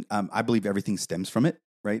important? I believe everything stems from it,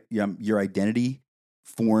 right? Your identity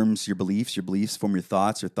forms your beliefs form your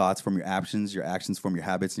thoughts form your actions form your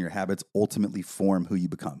habits, and your habits ultimately form who you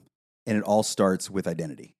become. And it all starts with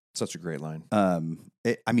identity. Such a great line.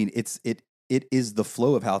 It is the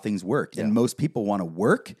flow of how things work. Yeah. And most people want to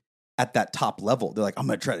work at that top level. They're like, I'm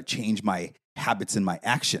going to try to change my habits and my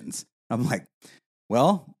actions. I'm like,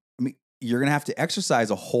 well, I mean, you're going to have to exercise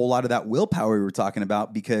a whole lot of that willpower we were talking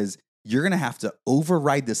about, because you're going to have to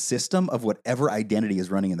override the system of whatever identity is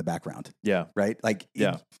running in the background. Yeah. Right? Like,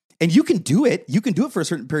 yeah. And you can do it. You can do it for a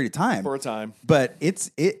certain period of time. For a time. But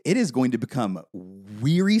it is going to become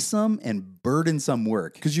wearisome and burdensome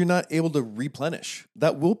work. Because you're not able to replenish.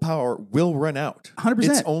 That willpower will run out. 100%.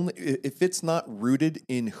 It's only if it's not rooted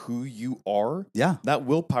in who you are. Yeah. That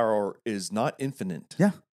willpower is not infinite.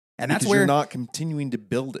 Yeah. And because that's where you're not continuing to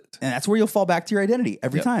build it. And that's where you'll fall back to your identity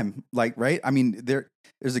every time. Like, right? I mean,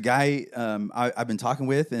 there's a guy I've been talking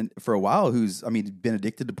with and for a while who's, been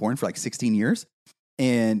addicted to porn for like 16 years.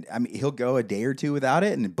 And he'll go a day or two without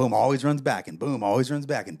it and boom, always runs back and boom, always runs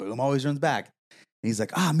back and boom, always runs back. And he's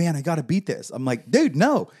like, man, I got to beat this. I'm like, dude,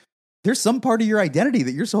 no. There's some part of your identity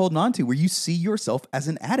that you're still holding on to where you see yourself as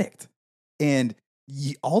an addict. And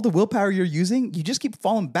all the willpower you're using, you just keep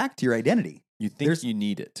falling back to your identity. You think you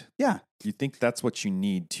need it. Yeah. You think that's what you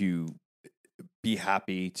need to be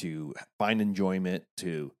happy, to find enjoyment,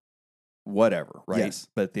 to whatever, right? Yes.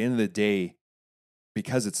 But at the end of the day,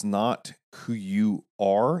 because it's not who you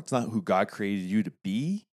are, it's not who God created you to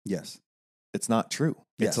be. Yes. It's not true.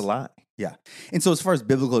 Yes. It's a lie. Yeah. And so as far as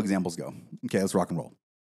biblical examples go, okay, let's rock and roll.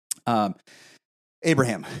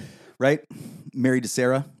 Abraham, right? Married to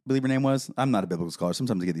Sarah, I believe her name was. I'm not a biblical scholar.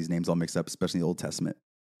 Sometimes I get these names all mixed up, especially in the Old Testament.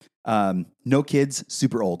 No kids,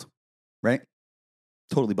 super old, right?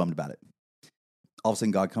 Totally bummed about it. All of a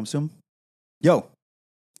sudden, God comes to him. Yo,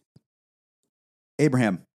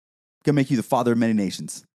 Abraham, gonna make you the father of many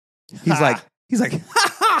nations. He's like,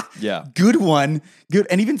 ha ha, yeah, good one, good.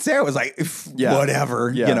 And even Sarah was like,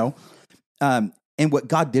 whatever, you know. And what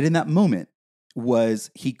God did in that moment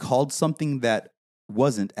was He called something that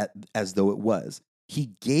wasn't as though it was.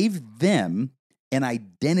 He gave them an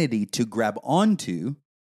identity to grab onto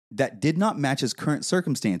that did not match his current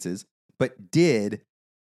circumstances, but did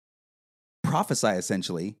prophesy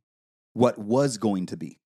essentially what was going to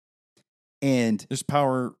be. And there's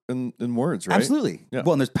power in words, right? Absolutely. Yeah.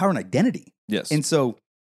 Well, and there's power in identity. Yes. And so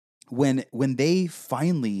when they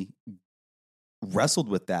finally wrestled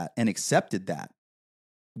with that and accepted that,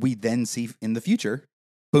 we then see in the future,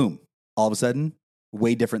 boom, all of a sudden,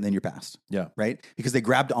 way different than your past. Yeah. Right? Because they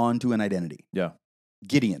grabbed onto an identity. Yeah.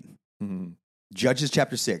 Gideon. Mm-hmm. Judges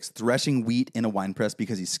chapter 6, threshing wheat in a winepress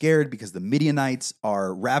because he's scared because the Midianites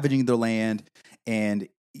are ravaging their land. And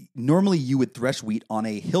normally you would thresh wheat on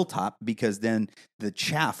a hilltop because then the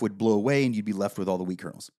chaff would blow away and you'd be left with all the wheat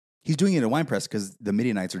kernels. He's doing it in a winepress because the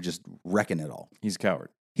Midianites are just wrecking it all. He's a coward.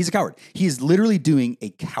 He's a coward. He is literally doing a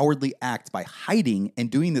cowardly act by hiding and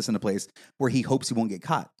doing this in a place where he hopes he won't get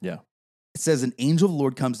caught. Yeah. It says an angel of the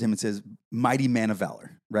Lord comes to him and says, mighty man of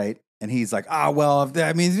valor, right? And he's like, well,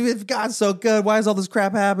 if God's so good, why is all this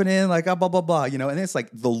crap happening? Like, blah, blah, blah, you know? And it's like,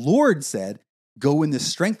 the Lord said, go in the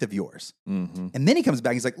strength of yours. Mm-hmm. And then he comes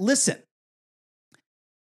back, he's like, listen,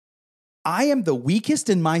 I am the weakest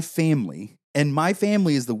in my family, and my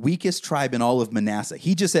family is the weakest tribe in all of Manasseh.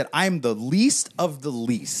 He just said, I'm the least of the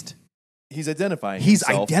least. He's identifying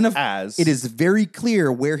himself as... It is very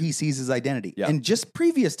clear where he sees his identity. Yeah. And just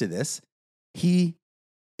previous to this, he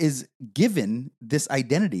is given this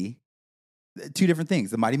identity, two different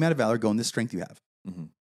things. The mighty man of valor, go in the strength you have. Mm-hmm.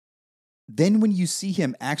 Then when you see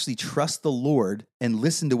him actually trust the Lord and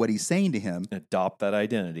listen to what he's saying to him, adopt that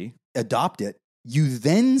identity, adopt it, you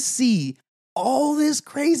then see all this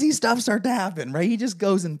crazy stuff start to happen, right? He just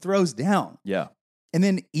goes and throws down. Yeah. And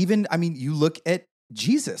then even, you look at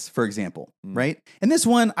Jesus, for example, right? And this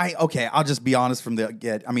one, I'll just be honest from the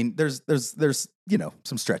get. There's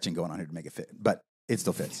some stretching going on here to make it fit, but it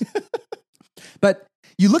still fits. But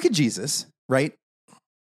you look at Jesus, right?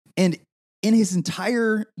 And in his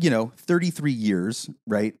entire, 33 years,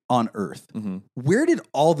 right, on earth, mm-hmm. where did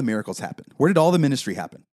all the miracles happen? Where did all the ministry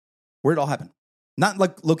happen? Where did it all happen? Not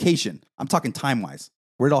like location. I'm talking time-wise.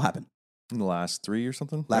 Where did it all happen? In the last 3 or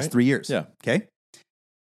something? Last right? 3 years. Yeah. Okay.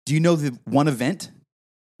 Do you know the one event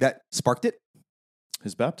that sparked it?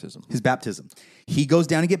 His baptism. He goes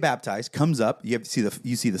down and get baptized, comes up. You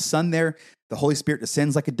see the Son there. The Holy Spirit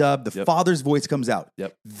descends like a dove. The Father's voice comes out.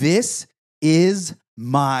 Yep. This is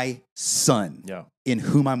my Son, in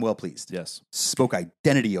whom I'm well pleased. Yes. Spoke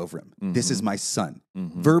identity over him. Mm-hmm. This is my Son.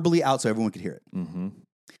 Mm-hmm. Verbally out so everyone could hear it. Mm-hmm.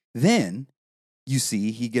 Then you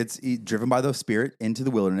see he gets driven by the Spirit into the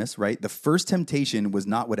wilderness, right? The first temptation was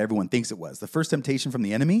not what everyone thinks it was. The first temptation from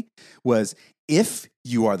the enemy was, if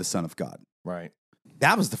you are the Son of God. Right.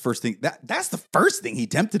 That was the first thing. That's the first thing he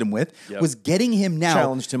tempted him with, was getting him now.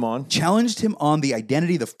 Challenged him on the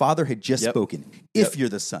identity the Father had just spoken. If you're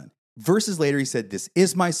the Son. Verses later, he said, this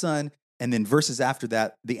is my Son. And then verses after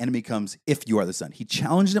that, the enemy comes, if you are the Son. He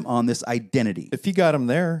challenged him on this identity. If he got him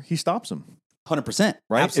there, he stops him. 100%.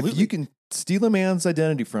 Right? Absolutely. If you can steal a man's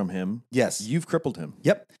identity from him, yes, you've crippled him.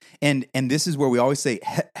 Yep. And this is where we always say,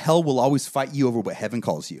 hell will always fight you over what heaven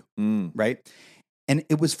calls you. Right? And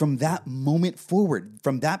it was from that moment forward,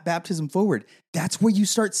 from that baptism forward, that's where you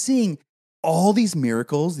start seeing all these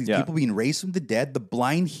miracles, these people being raised from the dead, the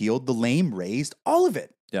blind healed, the lame raised, all of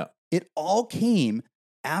it. Yeah. It all came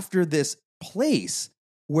after this place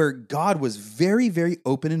where God was very, very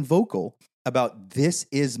open and vocal about this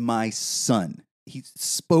is my son. He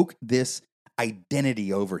spoke this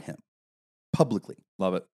identity over him publicly.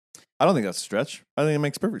 Love it. I don't think that's a stretch. I think it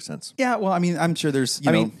makes perfect sense. Yeah, well, I mean, I'm sure there's,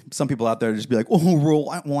 some people out there just be like,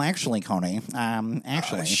 well, actually, Coney,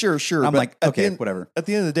 actually. Sure. I'm like, okay, whatever. At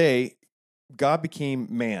the end of the day, God became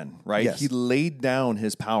man, right? Yes. He laid down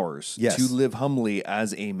his powers to live humbly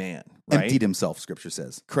as a man, right? Emptied himself, scripture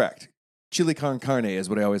says. Correct. Chili con carne is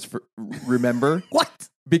what I always remember. What?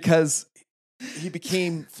 Because he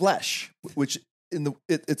became flesh, which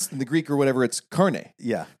it's in the Greek or whatever, it's carne.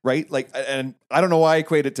 Yeah. Right? Like, and I don't know why I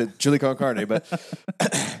equate it to chili con carne, but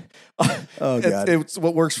God. It's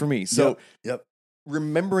what works for me. So yep.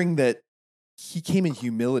 Remembering that he came in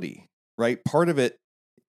humility, right? Part of it,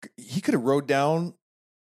 he could have rode down,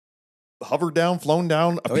 hovered down, flown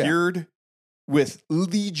down, appeared with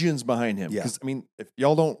legions behind him. Because, I mean, if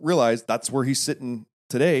y'all don't realize, that's where he's sitting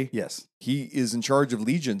today. Yes. He is in charge of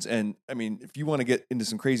legions. And, I mean, if you want to get into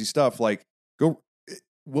some crazy stuff, like,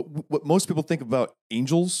 what most people think about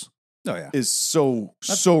angels is so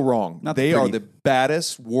wrong. They are the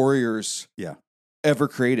baddest warriors ever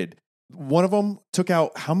created. One of them took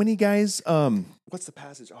out how many guys? What's the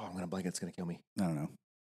passage? Oh, I'm going to blank. It's going to kill me. I don't know.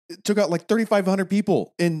 It took out like 3,500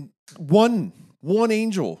 people in one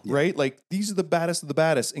angel, right? Like, these are the baddest of the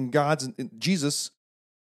baddest, and Jesus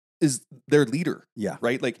is their leader. Yeah.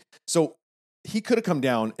 Right? Like, so he could have come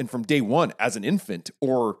down and from day one as an infant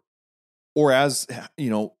or as,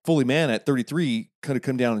 fully man at 33 could have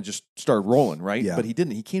come down and just started rolling, right? Yeah. But he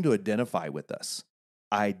didn't. He came to identify with us.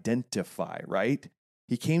 Identify, right?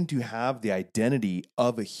 He came to have the identity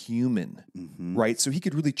of a human, right? So he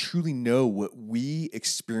could really truly know what we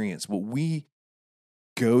experience, what we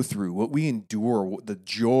go through, what we endure, the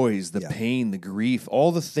joys, the pain, the grief,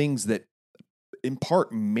 all the things that in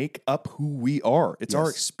part make up who we are. It's our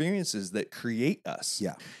experiences that create us.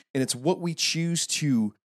 Yeah. And it's what we choose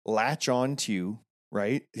to latch onto,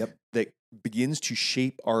 right? Yep. That begins to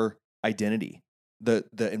shape our identity. The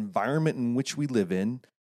environment in which we live in,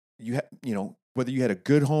 whether you had a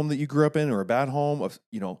good home that you grew up in or a bad home,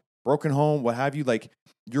 broken home, what have you, like,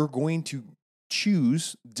 you're going to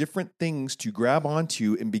choose different things to grab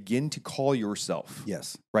onto and begin to call yourself.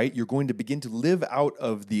 Yes. Right? You're going to begin to live out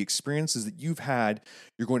of the experiences that you've had.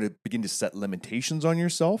 You're going to begin to set limitations on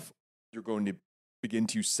yourself. You're going to begin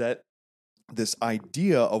to set this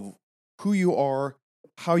idea of who you are,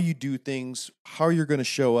 how you do things, how you're going to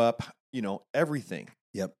show up, everything.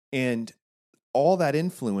 Yep. And all that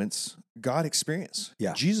influence, God experienced.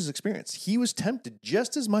 Yeah. Jesus experienced. He was tempted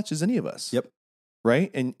just as much as any of us. Yep.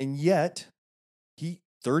 Right? And yet,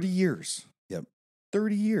 30 years. Yep.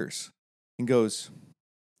 30 years. And goes,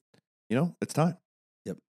 it's time.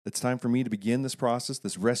 Yep. It's time for me to begin this process,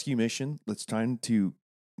 this rescue mission. It's time to,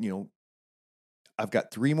 I've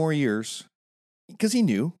got 3 more years. Because he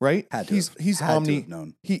knew, right? He's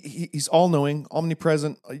known. He's all knowing,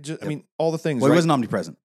 omnipresent. I mean, all the things. Well, right? He wasn't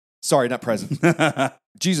omnipresent. Sorry, not present.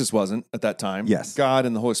 Jesus wasn't at that time. Yes. God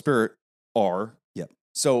and the Holy Spirit are. Yep.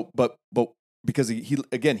 So, but because he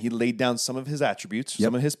laid down some of his attributes,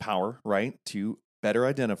 some of his power, right, to better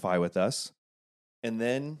identify with us, and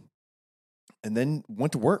then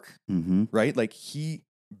went to work, right? Like, he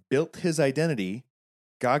built his identity.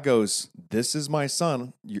 God goes, "This is my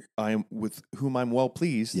son. I am with whom I'm well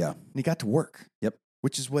pleased." Yeah. And he got to work. Yep.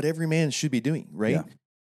 Which is what every man should be doing, right? Yeah.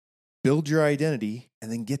 Build your identity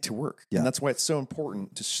and then get to work. Yeah. And that's why it's so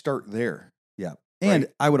important to start there. Yeah. And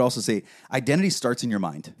I would also say identity starts in your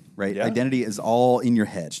mind, right? Yeah. Identity is all in your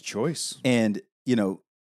head. It's choice. And,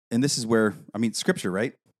 and this is where, scripture,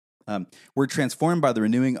 right? We're transformed by the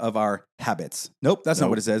renewing of our habits. Nope, that's not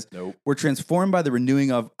what it says. Nope. We're transformed by the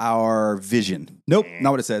renewing of our vision. Nope,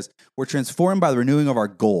 not what it says. We're transformed by the renewing of our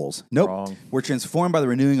goals. Nope. Wrong. We're transformed by the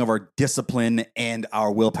renewing of our discipline and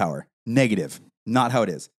our willpower. Negative. Not how it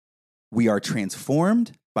is. We are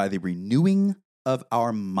transformed by the renewing of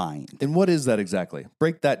our mind. And what is that exactly?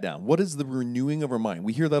 Break that down. What is the renewing of our mind?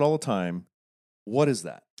 We hear that all the time. What is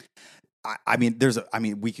that? We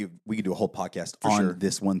could do a whole podcast on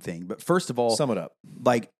this one thing. But first of all, sum it up.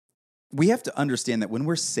 Like, we have to understand that when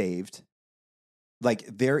we're saved, like,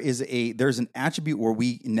 there's an attribute where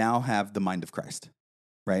we now have the mind of Christ,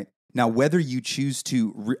 right? Now, whether you choose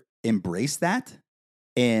to embrace that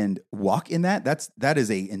and walk in that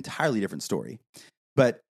is a entirely different story.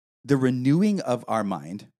 But the renewing of our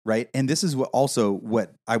mind, right? And this is what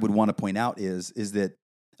I would want to point out is that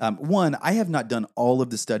one, I have not done all of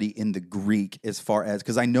the study in the Greek as far as,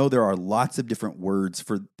 because I know there are lots of different words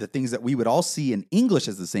for the things that we would all see in English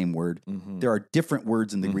as the same word. Mm-hmm. There are different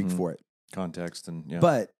words in the Greek for it. context and yeah.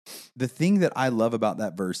 But the thing that I love about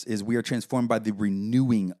that verse is we are transformed by the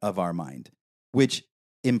renewing of our mind, which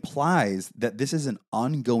implies that this is an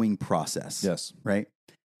ongoing process. Yes. Right?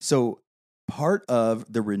 So part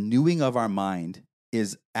of the renewing of our mind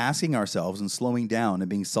is asking ourselves and slowing down and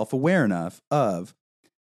being self-aware enough of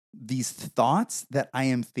these thoughts that I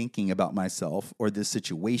am thinking about myself or this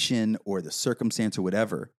situation or the circumstance or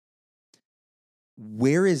whatever.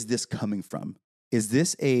 Where is this coming from? Is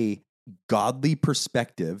this a godly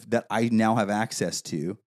perspective that I now have access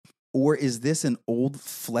to? Or is this an old,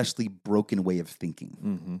 fleshly, broken way of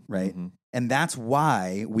thinking, right? Mm-hmm. And that's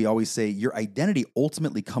why we always say your identity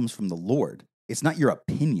ultimately comes from the Lord. It's not your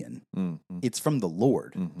opinion. Mm-hmm. It's from the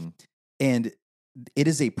Lord. Mm-hmm. And it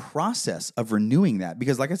is a process of renewing that.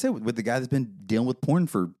 Because like I said, with the guy that's been dealing with porn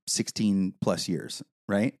for 16 plus years,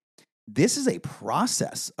 right? This is a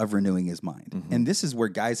process of renewing his mind. Mm-hmm. And this is where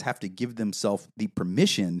guys have to give themselves the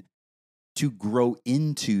permission to grow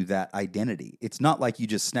into that identity. It's not like you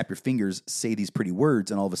just snap your fingers, say these pretty words,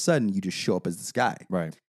 and all of a sudden you just show up as this guy.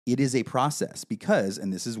 Right. It is a process because,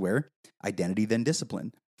 and this is where identity then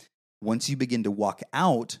discipline. Once you begin to walk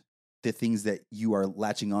out the things that you are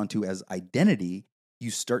latching onto as identity, you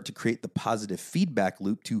start to create the positive feedback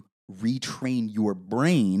loop to retrain your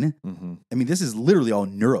brain. Mm-hmm. I mean, this is literally all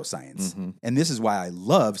neuroscience. Mm-hmm. And this is why I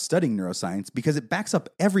love studying neuroscience because it backs up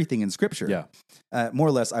everything in Scripture. Yeah. More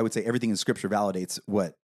or less, I would say everything in Scripture validates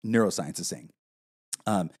what neuroscience is saying.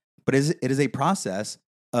 But it is a process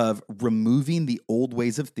of removing the old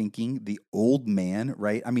ways of thinking, the old man,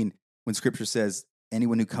 right? I mean, when Scripture says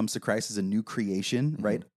anyone who comes to Christ is a new creation, mm-hmm.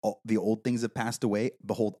 right? The old things have passed away.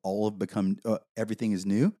 Behold, all have become, everything is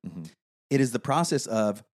new. Mm-hmm. It is the process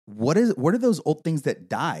of what are those old things that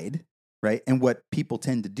died, right? And what people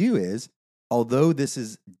tend to do is, although this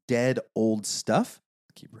is dead old stuff,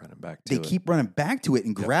 keep running back to it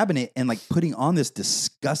and grabbing it and like putting on this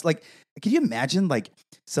disgust. Like, can you imagine like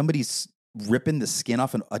somebody's ripping the skin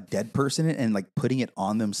off a dead person and like putting it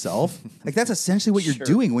on themselves? Like that's essentially what you're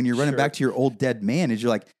doing when you're running back to your old dead man. Is you're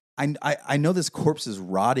like, I know this corpse is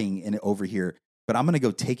rotting in it over here, but I'm going to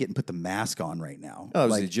go take it and put the mask on right now. Oh, it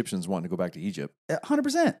was the Egyptians wanting to go back to Egypt.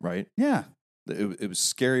 100%. Right? Yeah. It was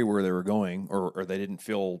scary where they were going, or they didn't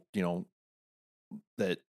feel,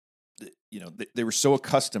 that, they were so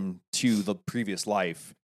accustomed to the previous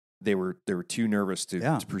life, they were too nervous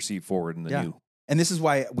to proceed forward in the new. And this is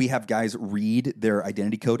why we have guys read their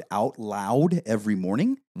identity code out loud every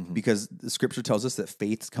morning, mm-hmm. because the Scripture tells us that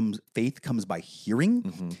faith comes by hearing.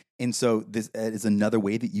 Mm-hmm. And so this is another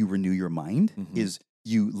way that you renew your mind, mm-hmm. is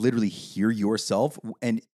you literally hear yourself.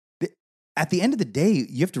 And at the end of the day,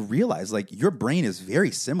 you have to realize like your brain is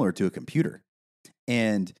very similar to a computer,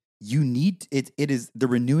 and you need it. It is the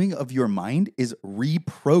renewing of your mind is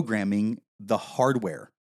reprogramming the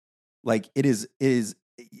hardware. Like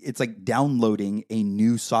it's like downloading a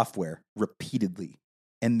new software repeatedly.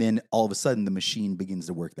 And then all of a sudden the machine begins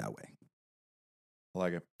to work that way. I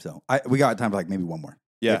like it. So we got time for like maybe one more.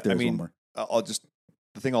 Yeah. I mean, one more.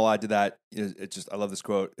 The thing I'll add to that is I love this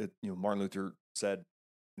quote. Martin Luther said,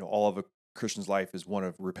 all of a Christian's life is one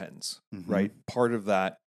of repentance, mm-hmm. right? Part of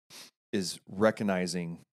that is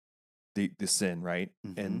recognizing the sin, right?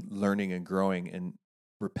 Mm-hmm. And learning and growing and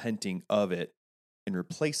repenting of it and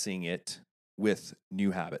replacing it with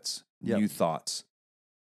new habits, new thoughts,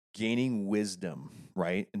 gaining wisdom,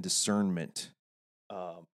 right? And discernment.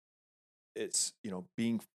 It's,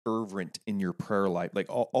 being fervent in your prayer life, like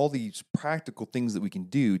all these practical things that we can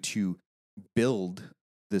do to build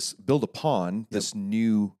upon this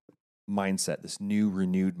new mindset, this new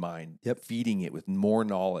renewed mind, feeding it with more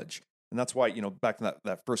knowledge. And that's why, back to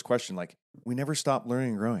that first question, like we never stop learning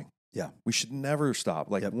and growing. Yeah. We should never stop.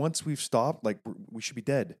 Like once we've stopped, like we should be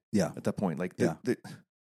dead. Yeah. At that point, like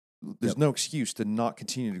there's no excuse to not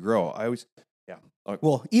continue to grow.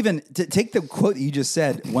 Well, even to take the quote that you just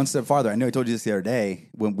said one step farther. I know I told you this the other day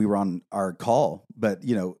when we were on our call, but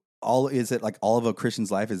all of a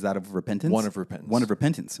Christian's life is that of repentance? One of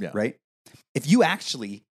repentance. Yeah. Right? If you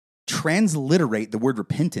actually transliterate the word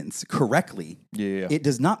repentance correctly, it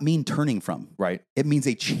does not mean turning from. Right. It means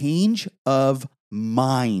a change of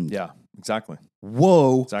mind. Yeah, exactly.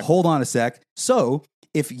 Whoa, hold on a sec. So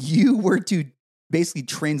if you were to basically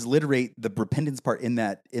transliterate the repentance part in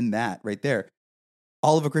that right there,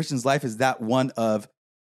 all of a Christian's life is that one of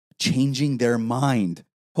changing their mind.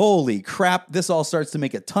 Holy crap, this all starts to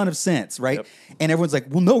make a ton of sense, right? Yep. And everyone's like,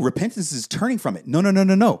 well, no, repentance is turning from it.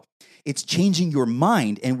 No. It's changing your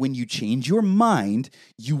mind. And when you change your mind,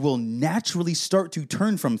 you will naturally start to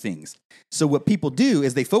turn from things. So what people do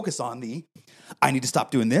is they focus on I need to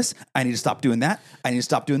stop doing this. I need to stop doing that. I need to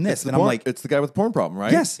stop doing this. And I'm like, it's the guy with the porn problem,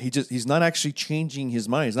 right? Yes. He's not actually changing his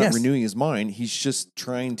mind. He's not renewing his mind. He's just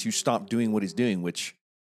trying to stop doing what he's doing, which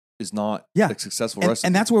is not a successful recipe.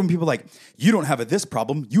 And that's where when people are like, you don't have a this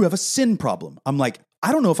problem, you have a sin problem. I'm like,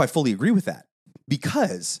 I don't know if I fully agree with that,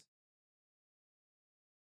 because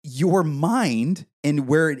your mind and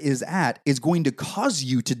where it is at is going to cause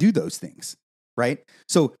you to do those things, right?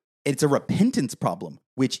 So it's a repentance problem,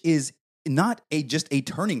 which is not just a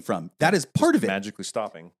turning from. That is part of it. Magically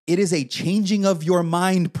stopping. It is a changing of your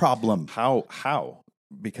mind problem. How?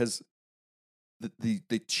 Because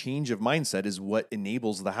the change of mindset is what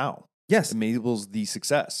enables the how. Yes. Enables the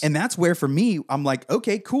success. And that's where, for me, I'm like,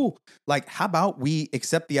 okay, cool. Like, how about we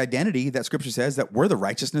accept the identity that Scripture says that we're the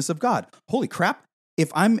righteousness of God? Holy crap.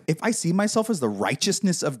 If I see myself as the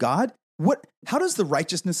righteousness of God, how does the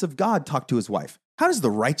righteousness of God talk to his wife? How does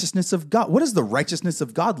the righteousness of God, what does the righteousness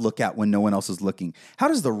of God look at when no one else is looking? How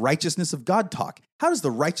does the righteousness of God talk? How does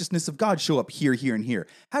the righteousness of God show up here, here, and here?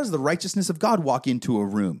 How does the righteousness of God walk into a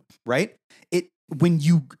room, right? When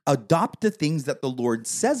you adopt the things that the Lord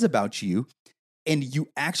says about you and you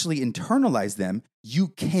actually internalize them, you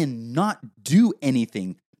cannot do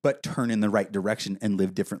anything but turn in the right direction and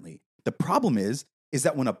live differently. The problem is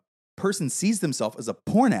that when a person sees themselves as a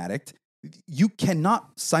porn addict, you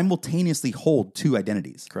cannot simultaneously hold two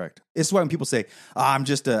identities. Correct. It's why when people say, I'm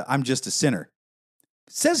just a sinner.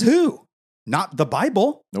 Says who? Not the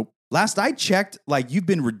Bible. Nope. Last I checked, like, you've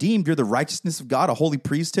been redeemed. You're the righteousness of God, a holy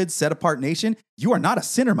priesthood, set apart nation. You are not a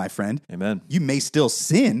sinner, my friend. Amen. You may still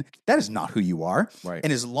sin. That is not who you are. Right.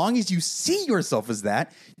 And as long as you see yourself as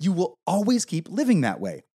that, you will always keep living that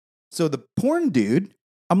way. So the porn dude,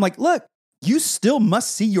 I'm like, look, you still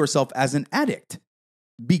must see yourself as an addict.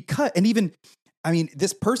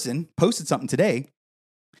 This person posted something today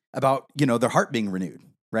about, their heart being renewed,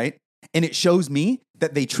 right? And it shows me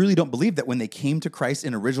that they truly don't believe that when they came to Christ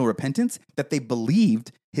in original repentance, that they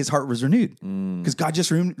believed his heart was renewed. Because God just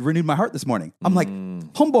renewed my heart this morning. I'm like,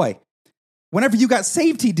 homeboy, whenever you got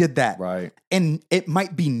saved, he did that. Right. And it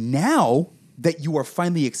might be now that you are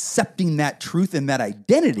finally accepting that truth and that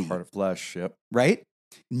identity. Heart of flesh, yep. Right?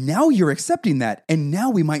 Now you're accepting that. And now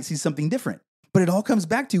we might see something different. But it all comes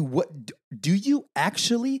back to, what do you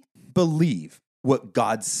actually believe what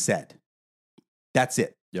God said? That's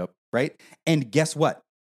it. Yep. Right? And guess what?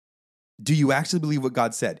 Do you actually believe what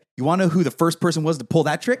God said? You want to know who the first person was to pull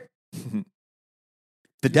that trick?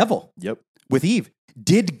 The devil. Yep. With Eve.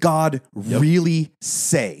 Did God really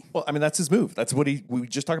say? Well, that's his move. That's what we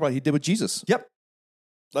just talked about. He did with Jesus. Yep.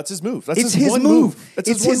 That's his move. That's his one move. That's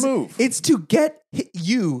his one move. It's to get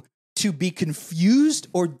you to be confused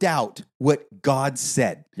or doubt what God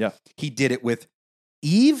said. Yeah. He did it with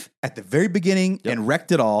Eve at the very beginning and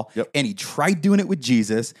wrecked it all. Yep. And he tried doing it with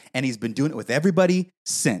Jesus, and he's been doing it with everybody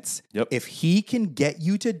since. Yep. If he can get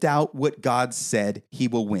you to doubt what God said, he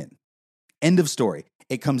will win. End of story.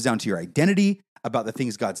 It comes down to your identity, about the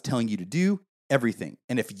things God's telling you to do, everything.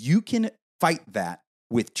 And if you can fight that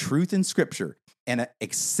with truth in Scripture and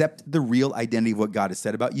accept the real identity of what God has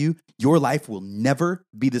said about you, your life will never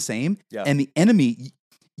be the same. Yeah. And the enemy,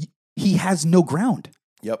 he has no ground.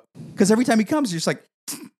 Yep. Because every time he comes, you're just like,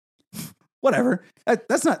 whatever.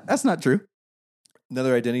 That's not true.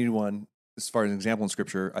 Another identity one, as far as an example in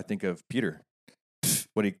Scripture, I think of Peter.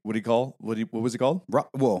 What was he called?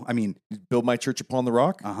 Build my church upon the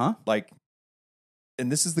rock.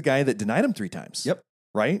 And this is the guy that denied him 3 times. Yep.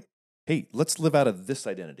 Right? Hey, let's live out of this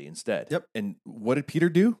identity instead. Yep. And what did Peter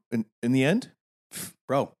do in the end?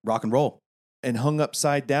 Bro, rock and roll. And hung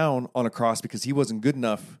upside down on a cross because he wasn't good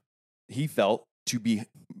enough, he felt, to be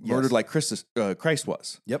murdered like Christ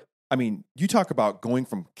was. Yep. You talk about going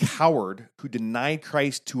from coward who denied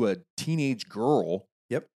Christ to a teenage girl.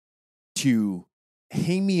 Yep. To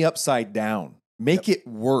hang me upside down. Make it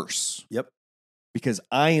worse. Yep. Because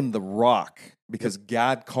I am the rock. Because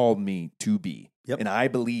God called me to be. Yep. And I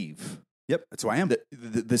believe. Yep. That's who I am.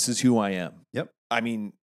 This is who I am. Yep.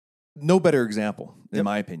 No better example, in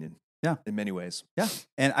my opinion. Yeah. In many ways. Yeah.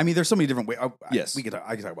 And there's so many different ways. Yes. I could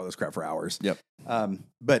talk about this crap for hours. Yep.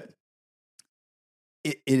 But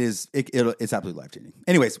it's absolutely life-changing.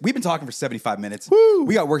 Anyways, we've been talking for 75 minutes. Woo!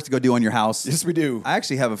 We got work to go do on your house. Yes, we do. I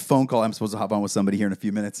actually have a phone call I'm supposed to hop on with somebody here in a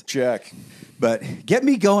few minutes. Check. But get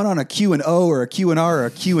me going on a Q&O or a Q&R or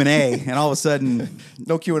a Q&A, and all of a sudden...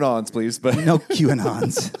 No Q&Ons, please. But no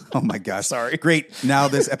Q&Ons. Oh, my gosh. Sorry. Great. Now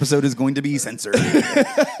this episode is going to be censored.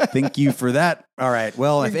 Thank you for that. All right.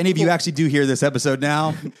 Well, if any of you actually do hear this episode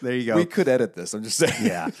now, there you go. We could edit this. I'm just saying.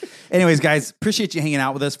 Yeah. Anyways, guys, appreciate you hanging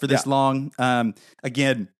out with us for this long.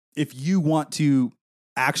 Again, if you want to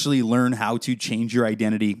actually learn how to change your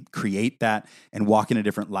identity, create that, and walk in a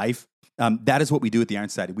different life, that is what we do at the Iron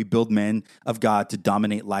Society. We build men of God to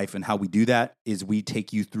dominate life. And how we do that is we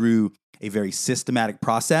take you through a very systematic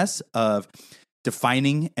process of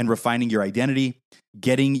defining and refining your identity,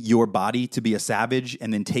 getting your body to be a savage,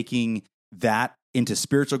 and then taking that into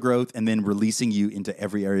spiritual growth, and then releasing you into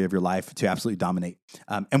every area of your life to absolutely dominate.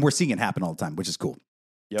 And we're seeing it happen all the time, which is cool.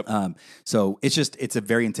 Yep. So it's a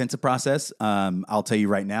very intensive process. I'll tell you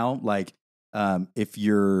right now, like, if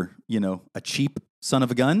you're, a cheap son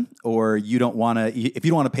of a gun, or if you don't want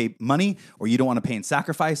to pay money, or you don't want to pay in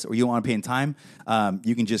sacrifice, or you don't want to pay in time,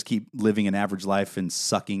 you can just keep living an average life and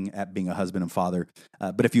sucking at being a husband and father.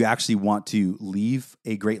 But if you actually want to leave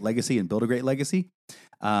a great legacy and build a great legacy,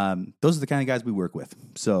 those are the kind of guys we work with.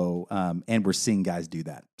 So, and we're seeing guys do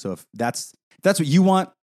that. So if that's what you want,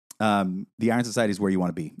 the Iron Society is where you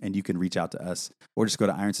want to be, and you can reach out to us, or just go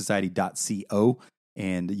to ironsociety.co,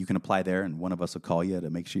 and you can apply there, and one of us will call you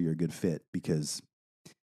to make sure you're a good fit, because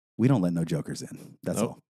we don't let no jokers in. That's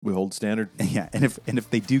all. We hold standard. Yeah, and if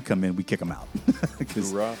they do come in, we kick them out,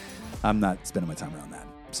 because I'm not spending my time around that.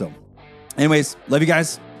 So, anyways, love you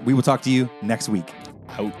guys. We will talk to you next week.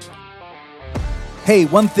 Out. Hey,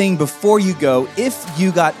 one thing before you go, if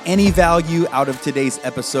you got any value out of today's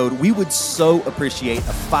episode, we would so appreciate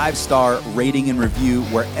a 5-star rating and review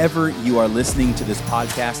wherever you are listening to this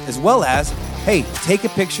podcast, as well as, hey, take a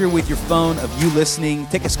picture with your phone of you listening,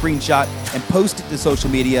 take a screenshot, and post it to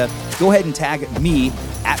social media. Go ahead and tag me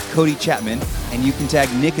at Cody Chapman, and you can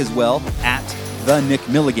tag Nick as well at the Nick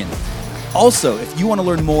Milligan. Also, if you want to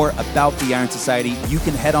learn more about the Iron Society, you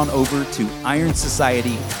can head on over to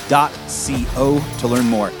ironsociety.co to learn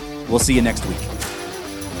more. We'll see you next week.